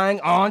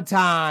qualifying on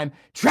time,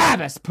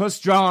 Travis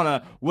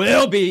Pastrana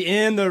will be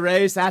in the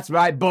race. That's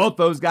right, both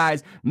those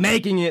guys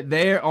making it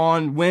there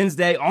on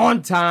Wednesday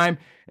on time,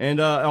 and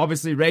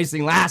obviously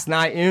racing last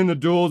night in the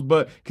duels.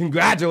 But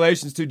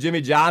congratulations to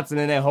Jimmie Johnson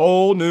and a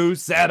whole new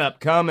setup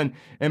coming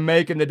and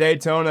making the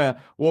Daytona.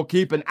 We'll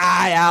keep an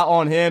eye out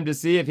on him to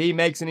see if he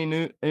makes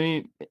any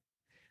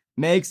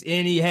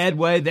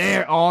headway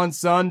there on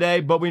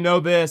Sunday. But we know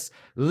this,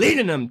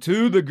 leading them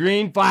to the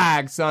green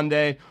flag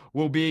Sunday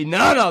will be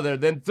none other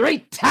than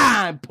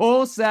 3-time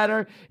pole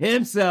setter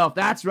himself.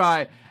 That's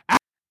right,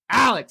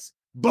 Alex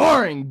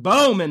Boring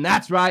Bowman.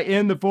 That's right,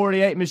 in the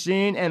 48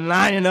 machine, and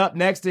lining up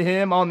next to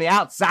him on the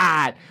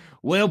outside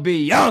will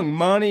be Young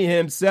Money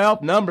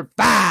himself, number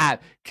 5,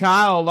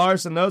 Kyle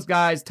Larson. Those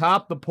guys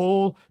top the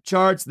pole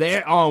charts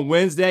there on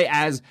Wednesday,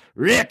 as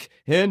Rick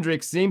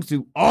Hendrick seems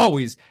to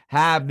always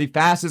have the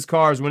fastest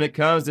cars when it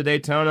comes to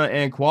Daytona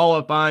and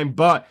qualifying.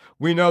 But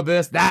we know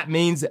this, that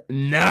means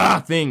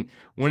nothing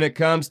when it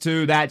comes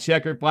to that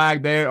checkered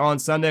flag there on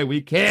Sunday.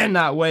 We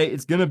cannot wait.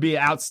 It's going to be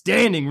an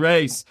outstanding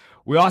race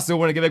We also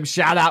want to give a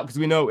shout out because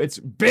we know it's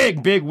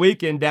big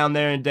weekend down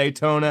there in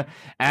Daytona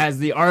as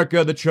the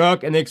ARCA, the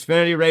truck, and the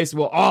Xfinity race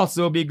will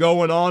also be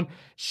going on.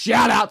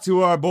 Shout out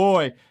to our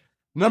boy,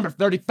 number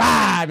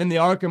 35 in the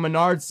ARCA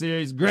Menard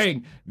Series,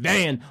 Greg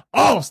Van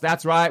Alst.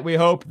 That's right. We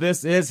hope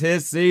this is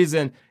his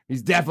season.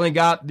 He's definitely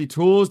got the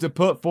tools to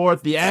put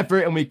forth the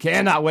effort, and we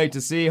cannot wait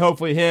to see,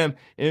 hopefully, him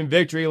in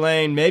victory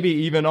lane, maybe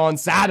even on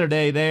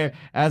Saturday there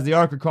as the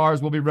ARCA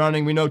cars will be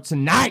running. We know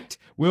tonight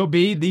will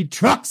be the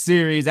Truck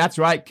Series. That's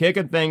right,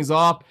 kicking things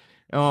off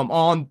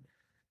on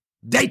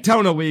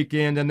Daytona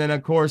weekend. And then,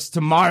 of course,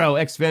 tomorrow,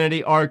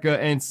 Xfinity, ARCA,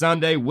 and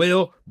Sunday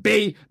will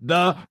be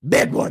the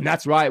big one.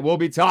 That's right. We'll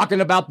be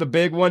talking about the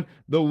big one,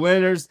 the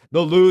winners,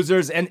 the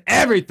losers, and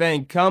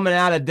everything coming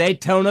out of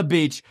Daytona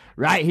Beach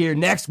right here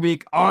next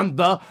week on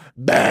The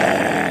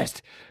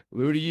Best.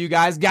 Who do you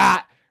guys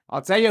got?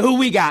 I'll tell you who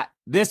we got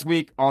this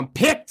week on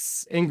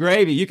Picks and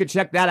Gravy. You can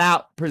check that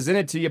out,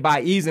 presented to you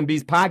by E's and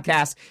B's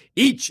podcast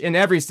each and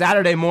every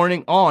Saturday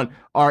morning on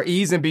our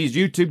E's and B's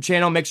YouTube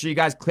channel. Make sure you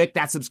guys click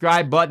that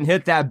subscribe button,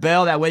 hit that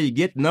bell. That way you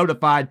get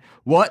notified.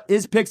 What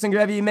is Picks and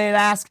Gravy, you may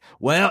ask?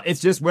 Well,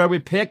 it's just where we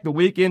pick the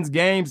weekend's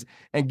games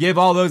and give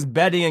all those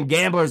betting and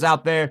gamblers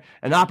out there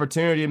an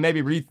opportunity to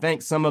maybe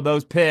rethink some of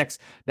those picks.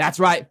 That's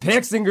right,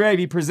 Picks and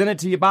Gravy, presented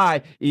to you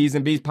by E's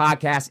and B's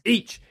podcast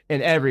each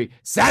and every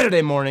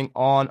Saturday morning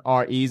on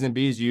our E's and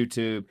B's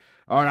YouTube.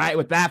 All right,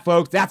 with that,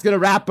 folks, that's going to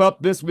wrap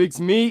up this week's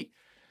meet.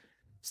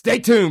 Stay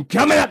tuned.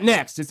 Coming up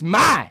next, it's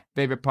my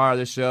favorite part of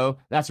the show.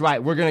 That's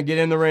right, we're going to get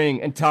in the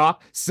ring and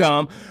talk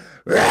some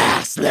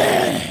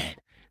wrestling.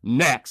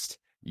 Next,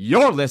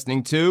 you're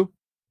listening to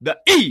the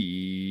E's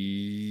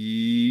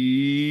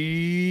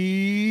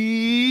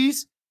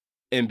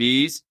and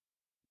B's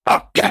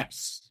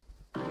podcast.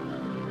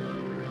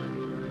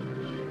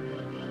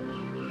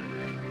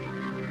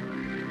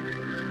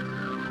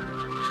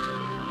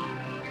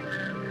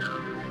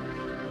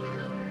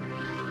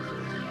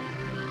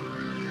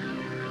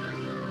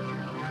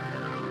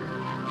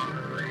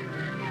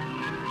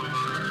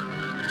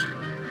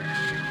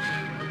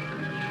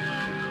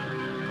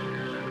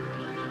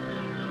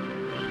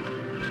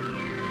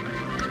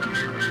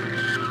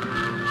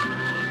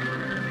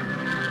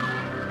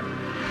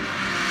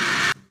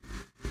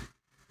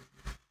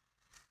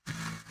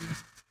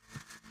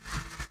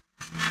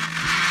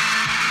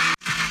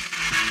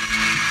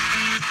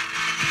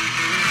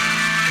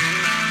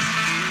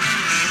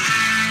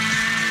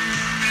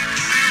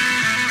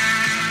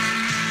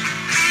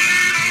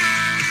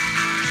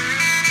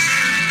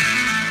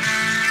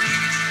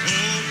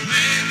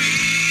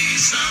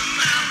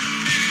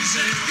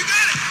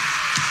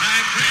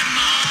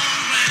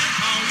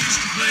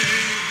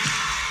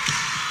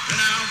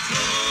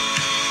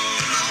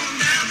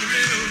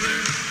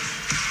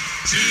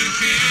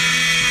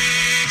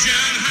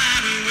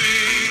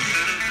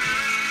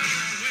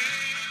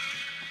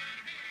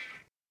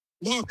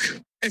 Look,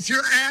 if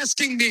you're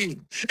asking me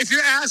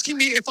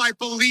if I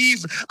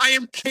believe I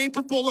am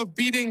capable of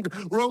beating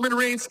Roman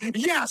Reigns,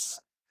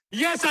 yes,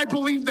 I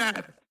believe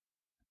that.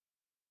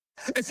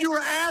 If you were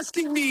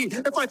asking me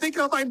if I think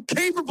I'm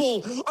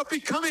capable of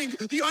becoming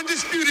the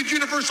undisputed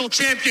Universal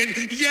Champion,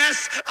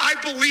 yes, I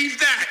believe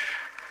that.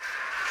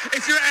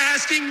 If you're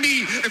asking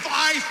me if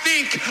I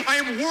think I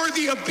am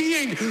worthy of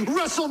being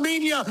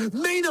WrestleMania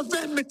main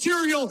event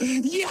material,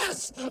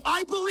 yes,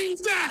 I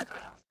believe that.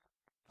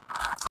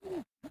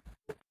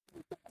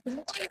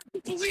 I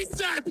believe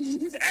that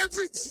with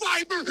every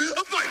fiber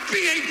of my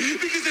being,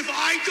 because if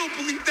I don't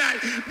believe that,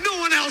 no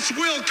one else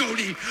will,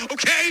 Cody,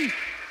 okay?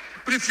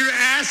 But if you're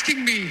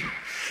asking me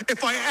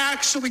if I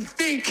actually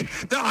think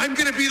that I'm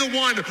going to be the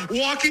one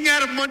walking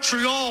out of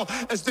Montreal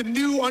as the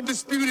new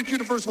undisputed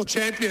Universal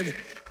Champion,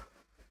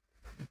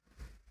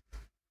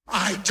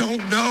 I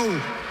don't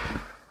know.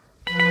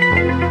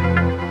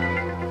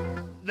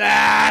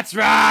 That's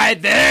right,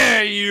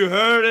 there you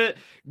heard it.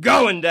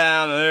 Going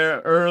down there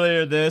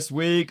earlier this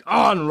week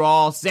on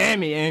Raw,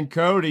 Sammy and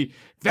Cody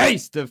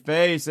face to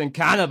face and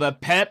kind of a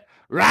pep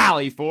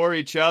rally for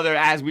each other.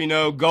 As we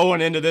know, going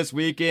into this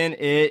weekend,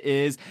 it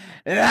is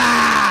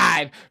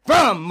live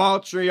from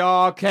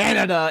Montreal,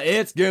 Canada.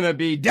 It's going to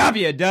be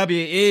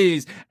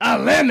WWE's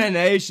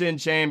Elimination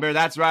Chamber.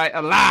 That's right,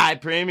 a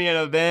live premium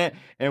event,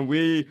 and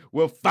we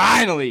will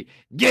finally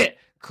get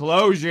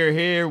closure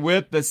here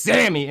with the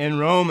Sammy and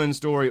Roman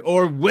story,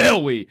 or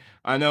will we?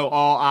 I know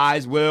all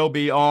eyes will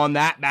be on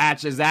that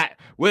match, as that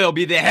will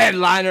be the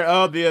headliner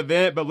of the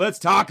event, but let's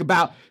talk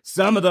about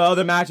some of the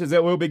other matches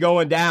that will be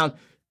going down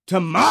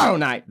tomorrow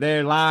night.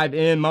 They're live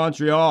in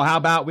Montreal. How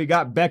about we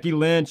got Becky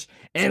Lynch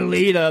and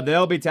Lita?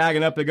 They'll be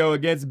tagging up to go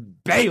against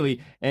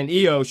Bayley and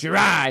Io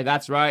Shirai.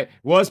 That's right.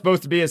 Was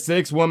supposed to be a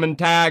 6-woman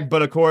tag,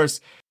 but of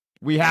course,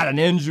 we had an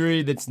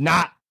injury that's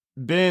not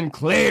been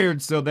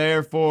cleared, so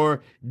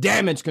therefore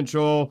Damage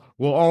Control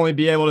will only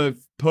be able to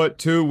put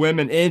 2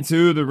 women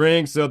into the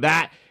ring, so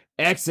that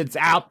exits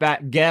out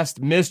that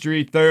guest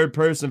mystery third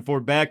person for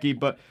Becky.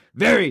 But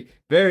very,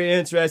 very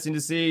interesting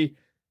to see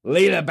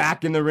Lita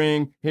back in the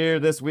ring here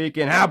this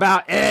weekend. How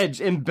about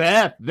Edge and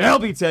Beth? They'll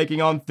be taking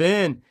on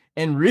Finn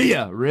and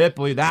Rhea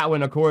Ripley. That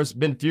one, of course,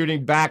 been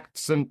feuding back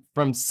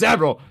from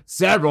several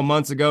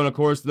months ago. And, of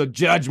course, the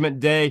Judgment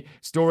Day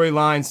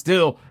storyline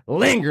still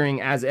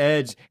lingering as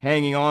Edge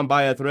hanging on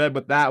by a thread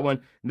with that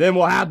one. Then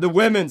we'll have the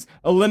women's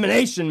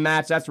elimination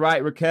match. That's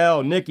right,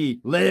 Raquel,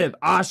 Nikki, Liv,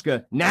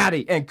 Asuka,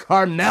 Natty, and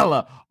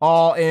Carmella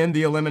all in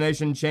the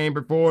Elimination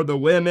Chamber for the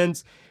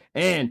women's.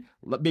 And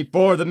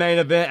before the main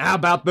event, how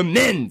about the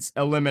men's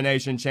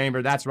Elimination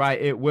Chamber? That's right,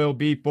 it will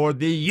be for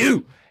the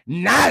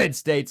United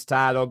States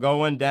title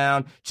going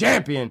down.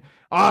 Champion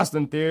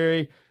Austin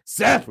Theory,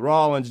 Seth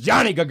Rollins,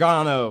 Johnny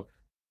Gargano,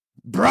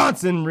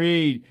 Bronson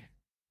Reed,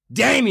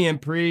 Damian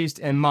Priest,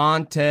 and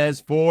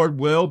Montez Ford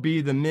will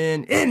be the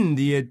men in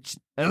the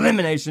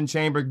Elimination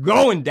Chamber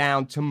going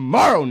down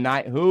tomorrow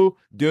night. Who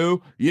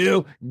do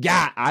you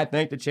got? I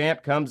think the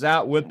champ comes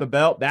out with the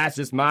belt. That's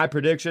just my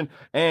prediction.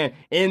 And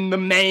in the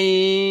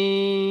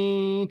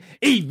main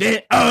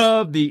event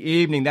of the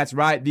evening, that's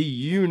right, the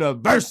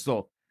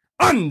Universal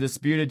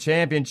Undisputed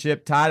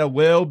Championship title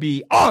will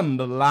be on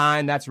the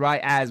line. That's right,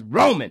 as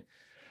Roman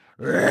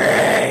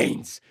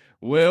Reigns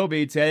will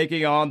be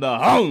taking on the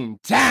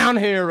hometown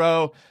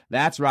hero.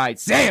 That's right,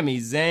 Sami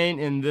Zayn,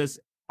 in this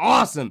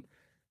awesome,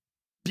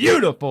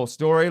 beautiful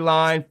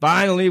storyline.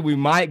 Finally, we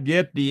might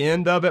get the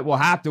end of it. We'll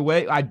have to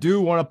wait. I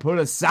do want to put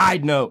a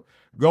side note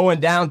going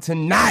down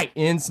tonight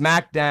in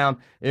SmackDown.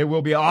 It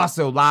will be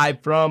also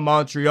live from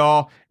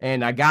Montreal.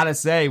 And I got to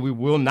say, we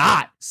will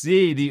not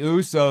see the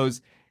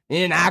Usos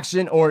in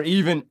action or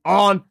even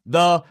on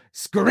the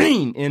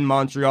screen in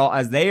Montreal,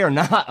 as they are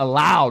not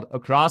allowed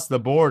across the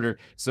border.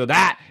 So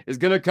that is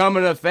going to come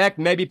into effect,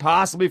 maybe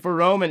possibly for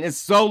Roman. Is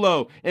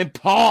Solo and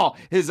Paul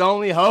his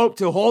only hope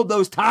to hold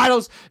those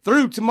titles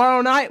through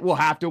tomorrow night? We'll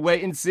have to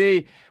wait and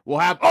see. We'll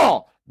have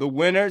all the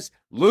winners,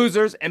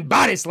 losers, and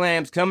body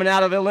slams coming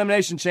out of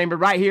Elimination Chamber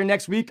right here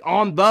next week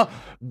on The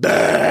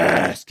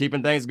Best.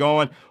 Keeping things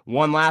going.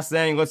 One last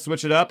thing, let's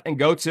switch it up and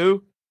go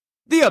to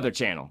the other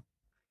channel.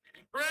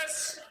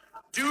 Chris,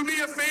 do me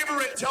a favor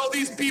and tell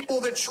these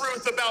people the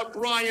truth about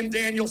Bryan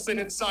Danielson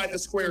inside the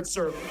squared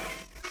circle.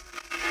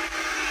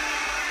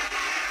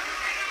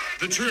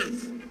 The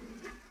truth.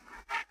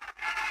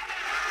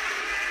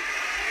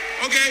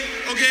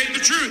 Okay, the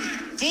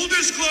truth. Full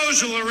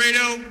disclosure,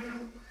 Laredo.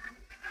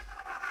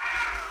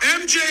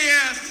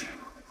 MJF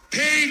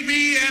paid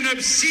me an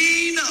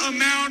obscene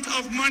amount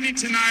of money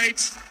tonight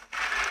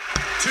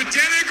to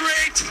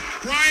denigrate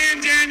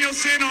Bryan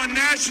Danielson on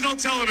national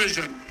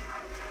television.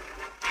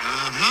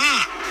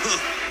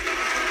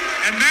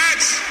 And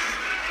Max,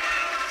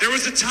 there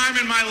was a time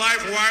in my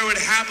life where I would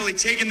have happily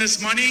taken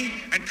this money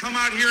and come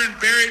out here and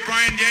bury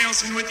Bryan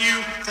Danielson with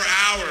you for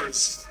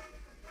hours.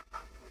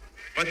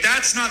 But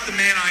that's not the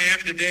man I am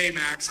today,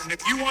 Max. And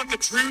if you want the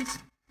truth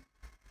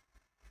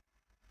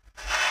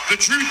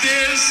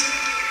is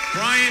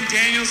Bryan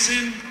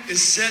Danielson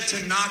is set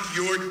to knock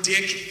your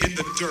dick in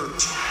the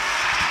dirt.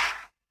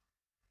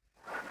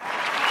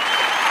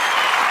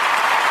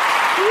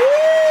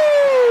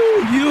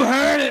 You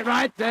heard it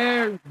right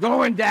there.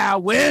 Going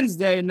down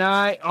Wednesday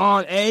night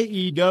on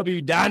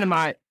AEW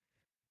Dynamite.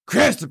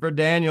 Christopher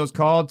Daniels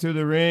called to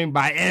the ring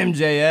by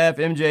MJF.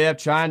 MJF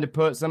trying to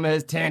put some of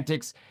his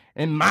tactics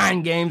and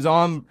mind games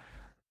on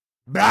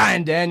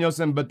Bryan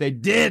Danielson, but they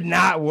did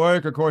not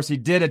work. Of course, he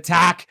did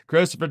attack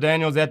Christopher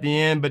Daniels at the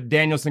end, but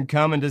Danielson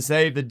coming to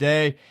save the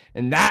day.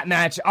 And that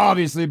match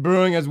obviously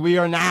brewing as we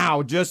are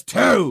now just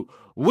 2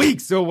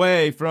 weeks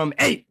away from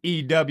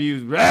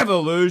AEW's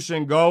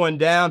Revolution going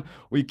down.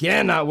 We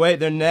cannot wait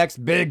their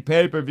next big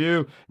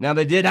pay-per-view. Now,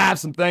 they did have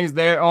some things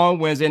there on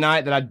Wednesday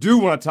night that I do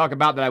want to talk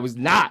about that I was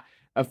not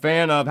a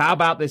fan of. How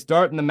about they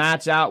starting the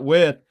match out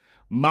with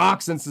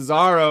Mox and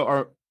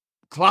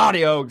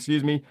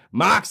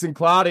Mox and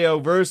Claudio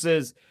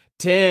versus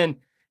 10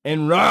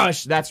 and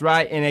Rush. That's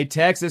right, in a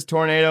Texas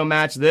Tornado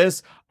match.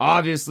 This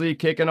obviously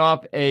kicking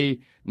off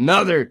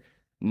another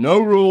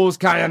no rules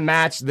kind of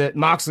match that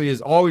Moxley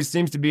always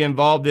seems to be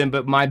involved in.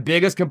 But my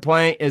biggest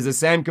complaint is the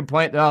same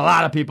complaint that a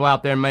lot of people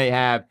out there may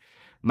have.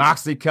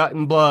 Moxley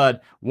cutting blood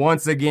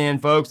once again,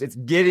 folks. It's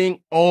getting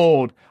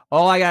old.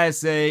 All I gotta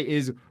say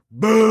is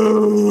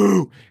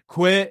boo!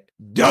 Quit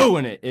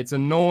doing it. It's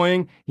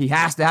annoying. He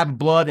has to have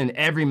blood in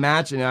every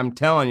match, and I'm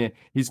telling you,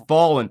 he's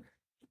fallen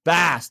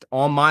fast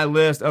on my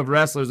list of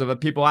wrestlers, of the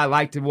people I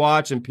like to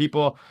watch and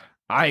people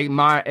I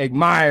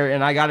admire.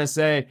 And I gotta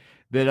say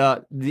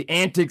that the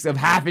antics of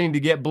having to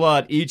get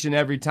blood each and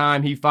every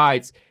time he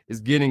fights is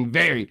getting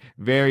very,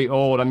 very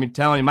old. I mean,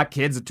 telling you, my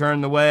kids are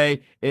turning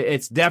away.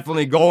 It's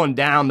definitely going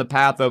down the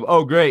path of,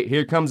 oh, great,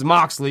 here comes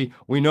Moxley.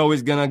 We know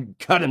he's going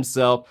to cut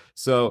himself.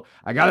 So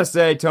I got to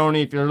say,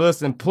 Tony, if you're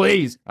listening,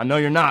 please, I know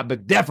you're not,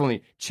 but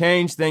definitely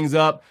change things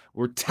up.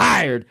 We're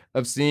tired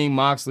of seeing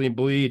Moxley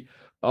bleed.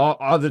 All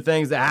other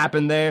things that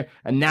happened there.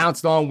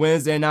 Announced on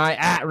Wednesday night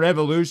at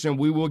Revolution,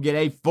 we will get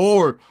a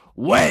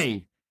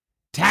 4-way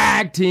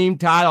tag team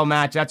title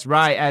match. That's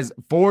right, as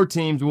 4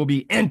 teams will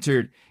be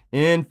entered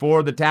in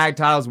for the tag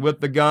titles,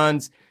 with the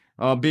Guns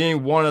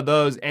being one of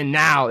those. And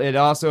now it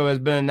also has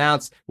been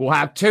announced we'll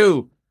have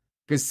 2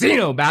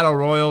 casino battle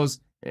royals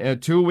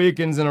 2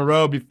 weekends in a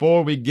row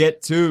before we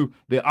get to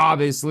the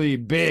obviously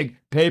big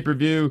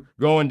pay-per-view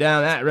going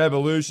down at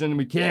Revolution.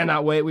 We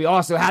cannot wait. We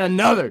also had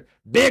another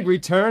big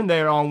return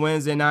there on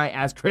Wednesday night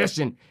as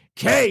Christian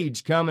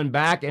Cage coming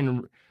back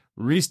and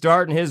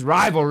restarting his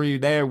rivalry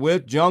there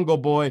with Jungle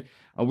Boy.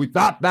 We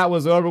thought that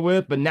was over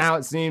with, but now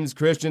it seems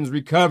Christian's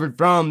recovered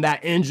from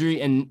that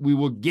injury, and we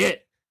will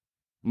get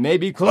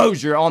maybe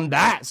closure on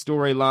that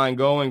storyline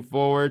going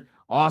forward.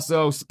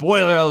 Also,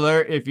 spoiler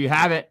alert, if you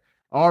haven't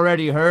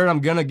already heard, I'm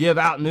going to give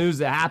out news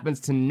that happens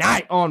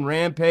tonight on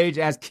Rampage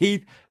as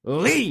Keith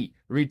Lee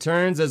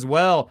returns as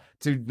well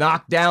to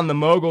knock down the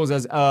Moguls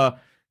as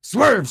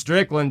Swerve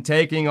Strickland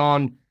taking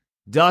on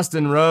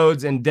Dustin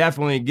Rhodes and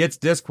definitely gets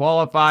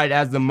disqualified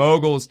as the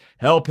Moguls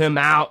help him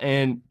out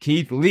and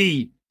Keith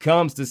Lee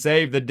comes to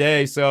save the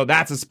day. So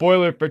that's a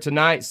spoiler for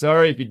tonight.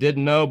 Sorry if you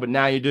didn't know, but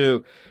now you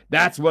do.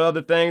 That's what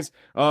other things.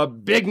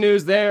 Big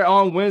news there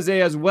on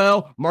Wednesday as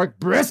well. Mark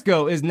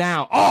Briscoe is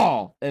now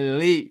all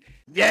elite.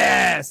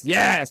 Yes.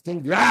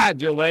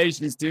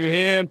 Congratulations to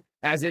him,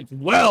 as it's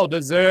well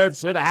deserved.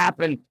 Should have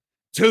happened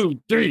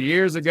 2-3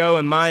 years ago,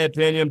 in my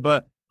opinion,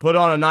 but put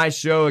on a nice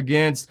show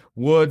against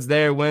Woods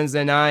there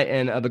Wednesday night,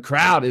 and the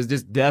crowd is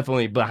just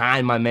definitely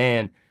behind my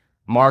man,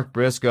 Mark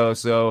Briscoe.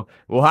 So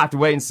we'll have to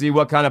wait and see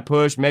what kind of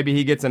push. Maybe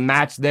he gets a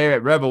match there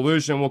at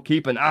Revolution. We'll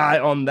keep an eye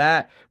on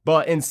that.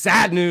 But in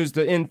sad news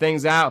to end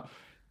things out,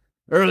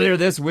 earlier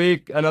this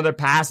week, another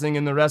passing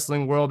in the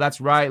wrestling world. That's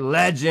right,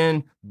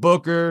 legend,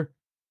 Booker,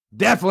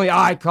 definitely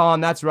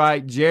icon. That's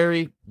right,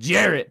 Jerry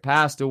Jarrett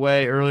passed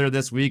away earlier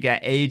this week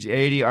at age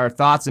 80. Our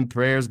thoughts and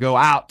prayers go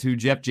out to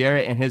Jeff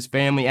Jarrett and his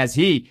family as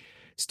he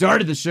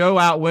started the show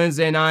out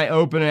Wednesday night,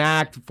 opening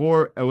act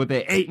with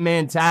an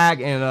 8-man tag,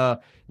 and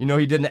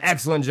he did an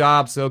excellent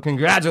job. So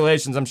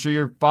congratulations. I'm sure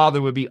your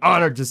father would be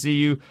honored to see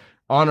you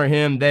honor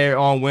him there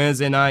on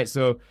Wednesday night.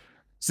 So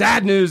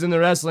sad news in the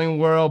wrestling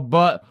world,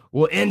 but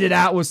we'll end it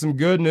out with some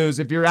good news.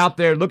 If you're out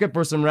there looking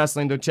for some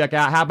wrestling to check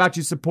out, how about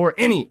you support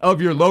any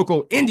of your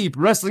local indie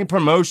wrestling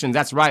promotions?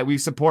 That's right, we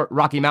support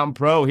Rocky Mountain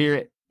Pro here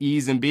at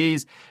E's and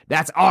B's.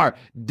 That's our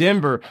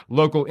Denver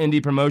local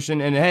indie promotion.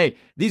 And hey,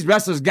 these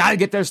wrestlers got to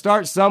get their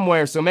start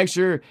somewhere. So make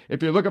sure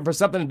if you're looking for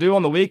something to do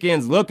on the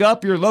weekends, look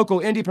up your local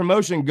indie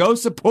promotion. Go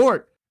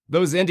support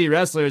those indie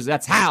wrestlers.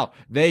 That's how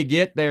they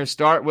get their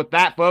start. With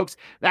that, folks,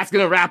 that's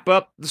going to wrap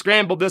up the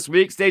Scramble this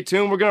week. Stay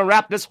tuned. We're going to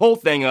wrap this whole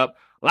thing up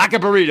like a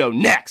burrito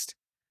next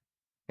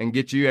and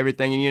get you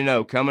everything you need to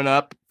know coming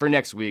up for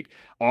next week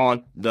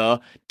on The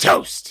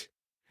Toast.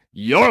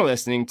 You're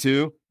listening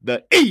to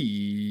the E's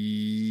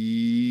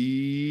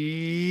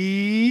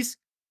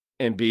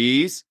and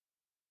B's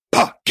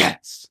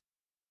podcast.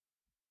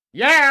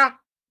 Yeah.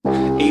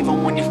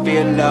 Even when you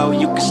feel low,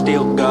 you can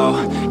still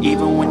go.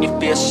 Even when you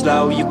feel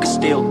slow, you can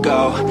still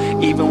go.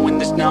 Even when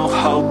there's no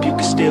hope, you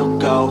can still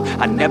go.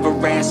 I never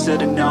answer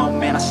to no,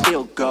 man, I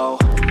still go.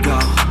 Go,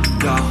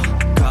 go,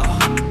 go,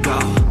 go,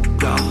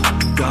 go,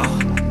 go, go,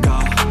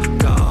 go,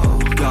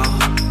 go,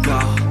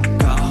 go,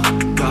 go,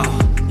 go,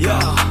 yo,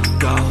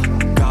 go,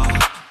 go,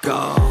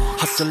 go.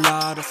 Hustle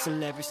hard,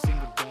 hustle every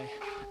single day.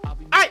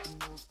 Alright,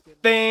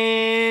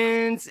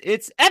 fans,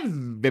 it's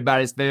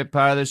everybody's favorite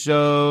part of the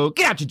show.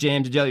 Get out your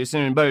jams, your jelly, your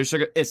cinnamon, butter, your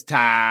sugar. It's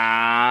time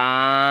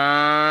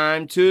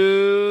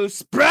to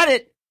spread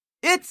it.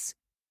 It's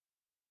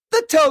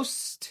the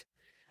toast.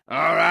 All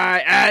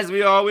right, as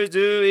we always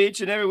do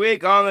each and every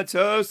week on the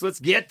toast, let's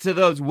get to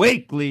those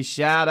weekly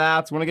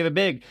shout-outs. Want to give a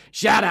big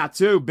shout-out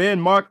to Ben,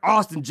 Mark,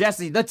 Austin,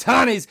 Jesse, the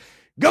Tunnies.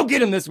 Go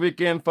get him this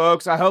weekend,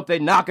 folks. I hope they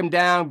knock him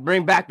down,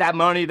 bring back that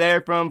money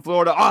there from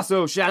Florida.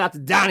 Also, shout out to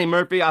Donnie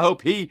Murphy. I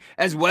hope he,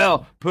 as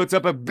well, puts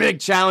up a big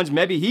challenge.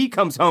 Maybe he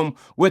comes home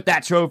with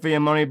that trophy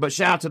and money, but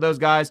shout out to those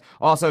guys.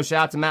 Also,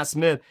 shout out to Matt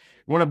Smith.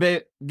 Want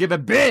to give a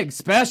big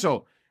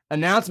special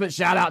announcement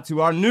shout out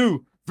to our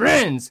new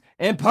friends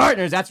and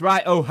partners. That's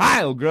right,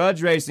 Ohio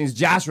Grudge Racing's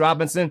Josh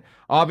Robinson.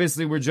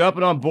 Obviously, we're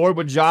jumping on board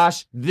with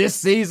Josh this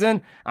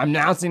season. I'm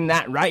announcing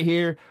that right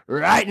here,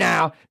 right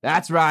now.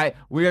 That's right.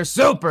 We are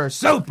super,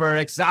 super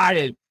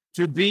excited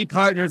to be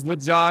partners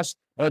with Josh.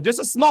 Just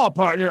a small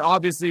partner.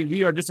 Obviously,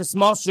 we are just a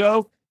small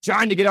show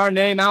trying to get our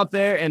name out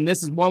there, and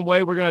this is one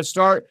way we're going to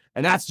start,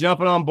 and that's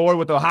jumping on board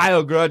with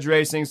Ohio Grudge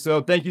Racing.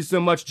 So thank you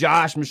so much,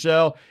 Josh,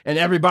 Michelle, and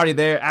everybody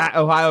there at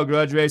Ohio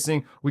Grudge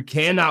Racing. We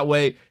cannot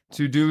wait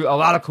to do a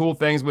lot of cool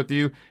things with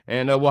you,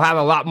 and we'll have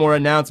a lot more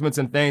announcements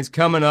and things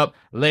coming up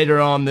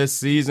later on this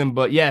season.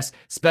 But yes,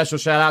 special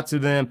shout out to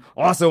them.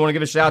 Also want to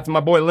give a shout out to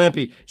my boy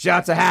Limpy. Shout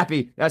out to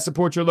Happy, that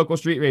supports your local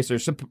street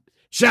racers.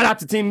 Shout out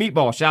to Team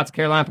Meatball. Shout out to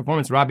Carolina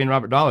Performance, Robbie and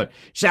Robert Dollar.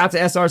 Shout out to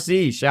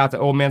SRC. Shout out to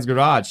Old Man's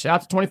Garage. Shout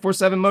out to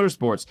 24/7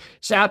 Motorsports.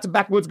 Shout out to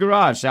Backwoods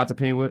Garage. Shout out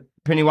to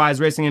Pennywise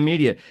Racing and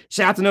Media.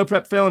 Shout out to No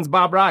Prep Felons,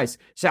 Bob Rice.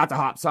 Shout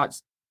out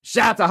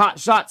to Hot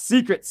Shot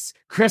Secrets,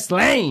 Chris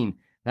Lane.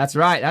 That's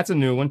right. That's a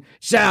new one.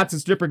 Shout out to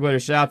Stripper Glitter.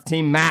 Shout out to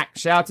Team Mac.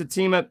 Shout out to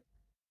Team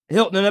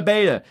Hilton and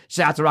Abeta.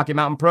 Shout out to Rocky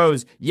Mountain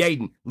Pros,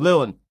 Yaden,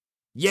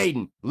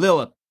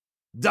 Lilla,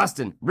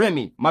 Dustin,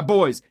 Remy, my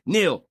boys,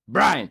 Neil,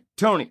 Brian,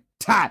 Tony,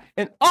 Ty,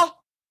 and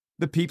all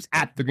the peeps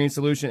at The Green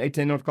Solution,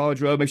 810 North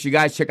College Road. Make sure you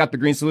guys check out The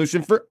Green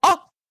Solution for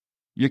all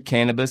your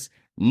cannabis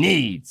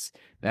needs.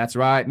 That's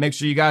right. Make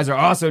sure you guys are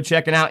also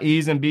checking out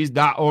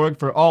easeandbees.org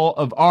for all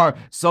of our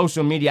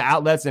social media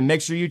outlets. And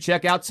make sure you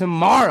check out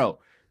tomorrow,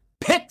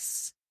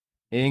 Picks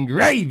and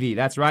Gravy.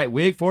 That's right.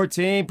 Week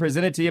 14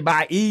 presented to you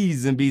by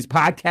Ease and Bees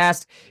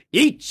podcast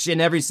each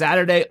and every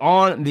Saturday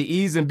on the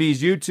Ease and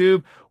Bees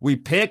YouTube. We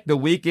pick the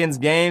weekend's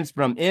games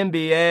from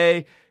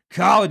NBA,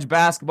 college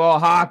basketball,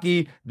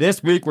 hockey.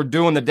 This week, we're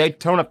doing the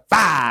Daytona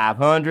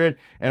 500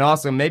 and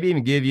also maybe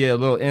even give you a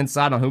little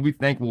insight on who we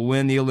think will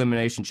win the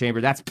Elimination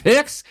Chamber. That's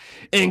Picks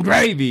and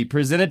Gravy,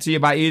 presented to you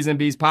by Ease and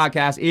Bees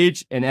podcast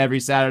each and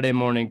every Saturday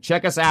morning.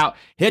 Check us out.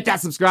 Hit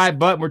that subscribe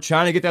button. We're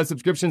trying to get those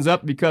subscriptions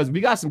up because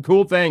we got some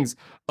cool things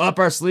up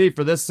our sleeve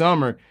for this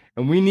summer,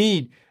 and we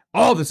need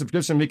all the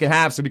subscription we can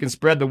have so we can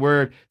spread the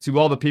word to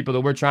all the people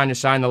that we're trying to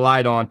shine the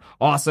light on.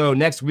 Also,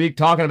 next week,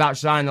 talking about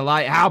shining the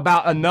light, how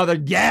about another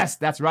guest?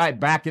 That's right,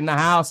 back in the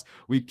house.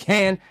 We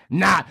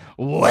cannot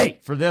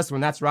wait for this one.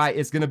 That's right,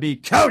 it's going to be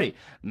Cody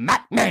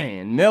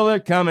McMahon Miller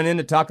coming in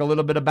to talk a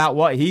little bit about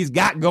what he's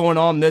got going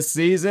on this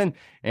season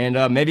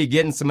and maybe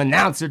getting some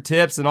announcer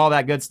tips and all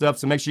that good stuff.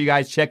 So make sure you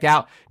guys check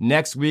out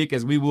next week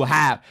as we will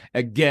have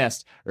a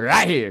guest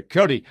right here,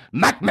 Cody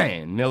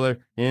McMahon Miller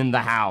in the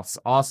house.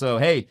 Also,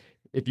 hey,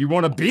 if you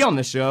want to be on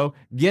the show,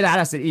 get at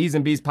us at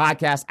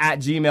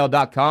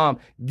easeandbeespodcast@gmail.com.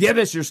 Give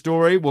us your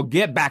story. We'll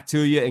get back to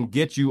you and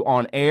get you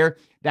on air.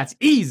 That's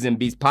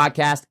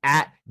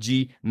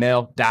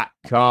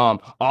easeandbeespodcast@gmail.com.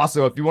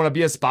 Also, if you want to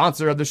be a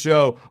sponsor of the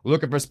show, we're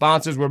looking for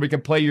sponsors where we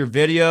can play your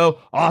video.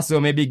 Also,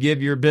 maybe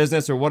give your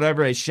business or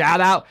whatever a shout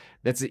out.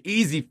 That's an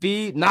easy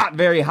fee, not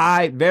very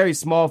high, very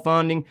small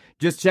funding.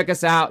 Just check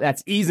us out.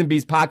 That's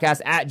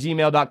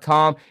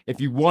easeandbeespodcast@gmail.com.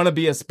 If you want to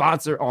be a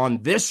sponsor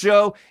on this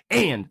show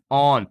and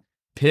on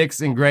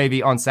Picks and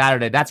Gravy on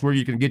Saturday, that's where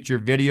you can get your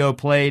video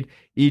played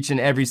each and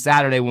every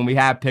Saturday when we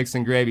have Picks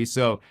and Gravy.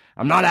 So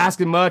I'm not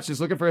asking much, just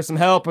looking for some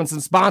help and some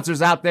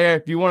sponsors out there.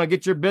 If you want to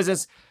get your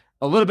business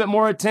a little bit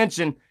more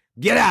attention,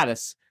 get at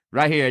us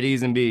right here at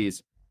Ease and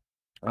Bees.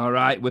 All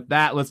right, with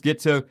that, let's get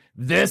to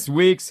this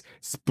week's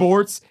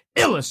Sports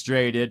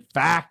Illustrated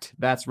fact.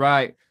 That's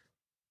right.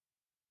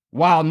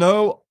 While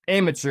no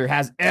amateur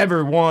has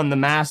ever won the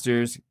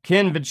Masters,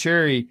 Ken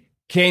Venturi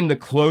came the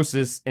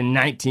closest in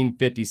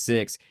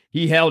 1956.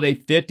 He held a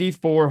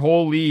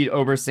 54-hole lead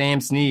over Sam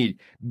Snead,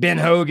 Ben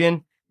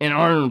Hogan, and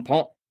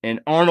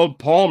Arnold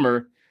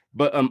Palmer,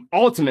 but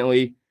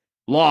ultimately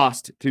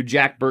lost to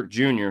Jack Burke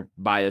Jr.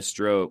 by a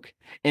stroke.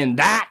 And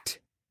that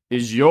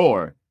is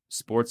your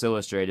Sports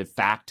Illustrated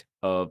fact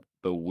of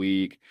the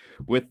week.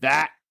 With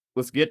that,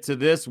 let's get to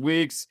this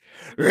week's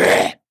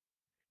Rep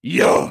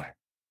Your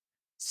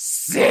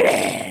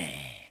City.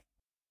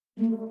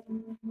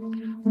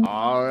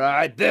 All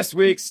right, this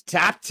week's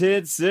top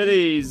 10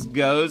 cities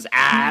goes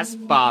as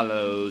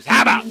follows.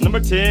 How about number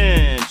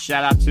 10?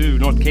 Shout out to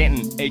North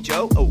Canton, North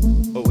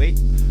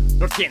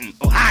Canton,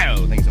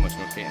 Ohio. Thank you so much,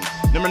 North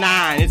Canton. Number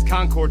 9 is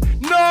Concord,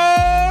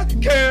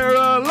 North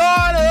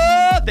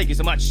Carolina. Thank you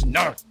so much,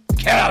 North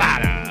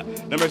Carolina.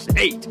 Number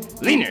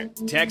 8, Leaner,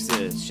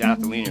 Texas. Shout out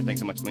to Leaner. Thanks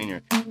so much,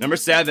 Leaner. Number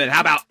 7,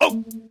 how about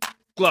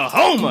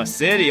Oklahoma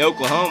City,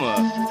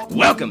 Oklahoma.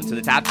 Welcome to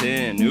the top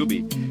 10,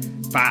 newbie.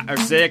 5 or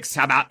 6,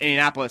 how about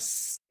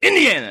Indianapolis,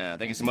 Indiana?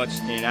 Thank you so much,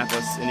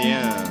 Indianapolis,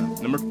 Indiana.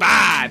 Number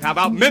 5, how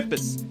about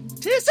Memphis,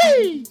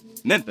 Tennessee?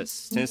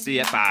 Memphis, Tennessee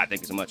at 5.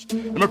 Thank you so much.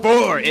 Number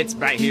 4, it's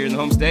right here in the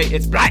home state.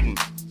 It's Brighton,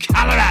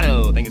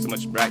 Colorado. Thank you so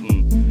much,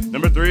 Brighton.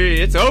 Number 3,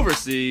 it's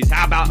overseas.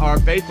 How about our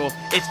faithful?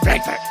 It's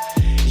Frankfurt,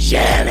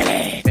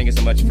 Germany. Thank you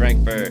so much,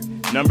 Frankfurt.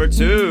 Number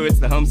 2, it's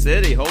the home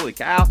city. Holy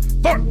cow.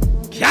 Fort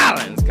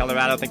Collins,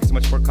 Colorado. Thank you so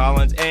much, Fort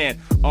Collins. And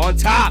on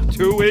top,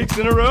 2 weeks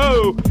in a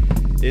row,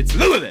 it's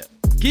Louisville,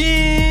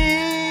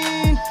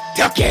 Kentucky.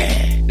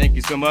 Thank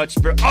you so much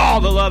for all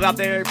the love out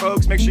there,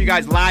 folks. Make sure you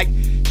guys like,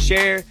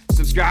 share,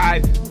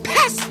 subscribe,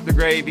 pass the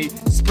gravy,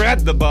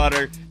 spread the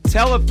butter,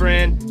 tell a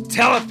friend,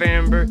 tell a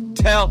family member,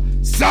 tell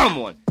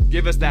someone.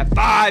 Give us that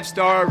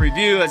 5-star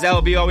review, as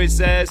LB always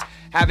says.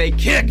 Have a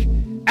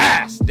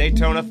kick-ass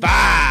Daytona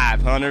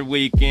 500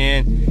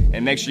 weekend.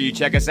 And make sure you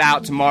check us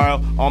out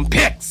tomorrow on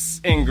Picks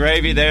and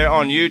Gravy there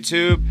on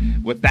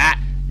YouTube. With that,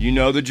 you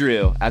know the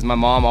drill. As my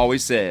mom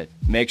always said,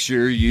 make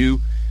sure you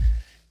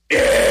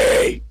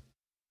eat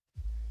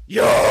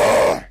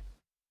your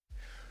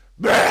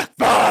breakfast.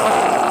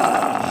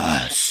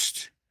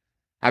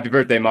 Happy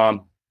birthday,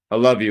 Mom. I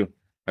love you.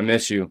 I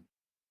miss you.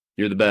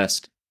 You're the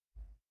best.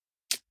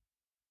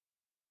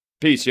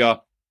 Peace,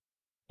 y'all.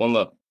 One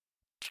love.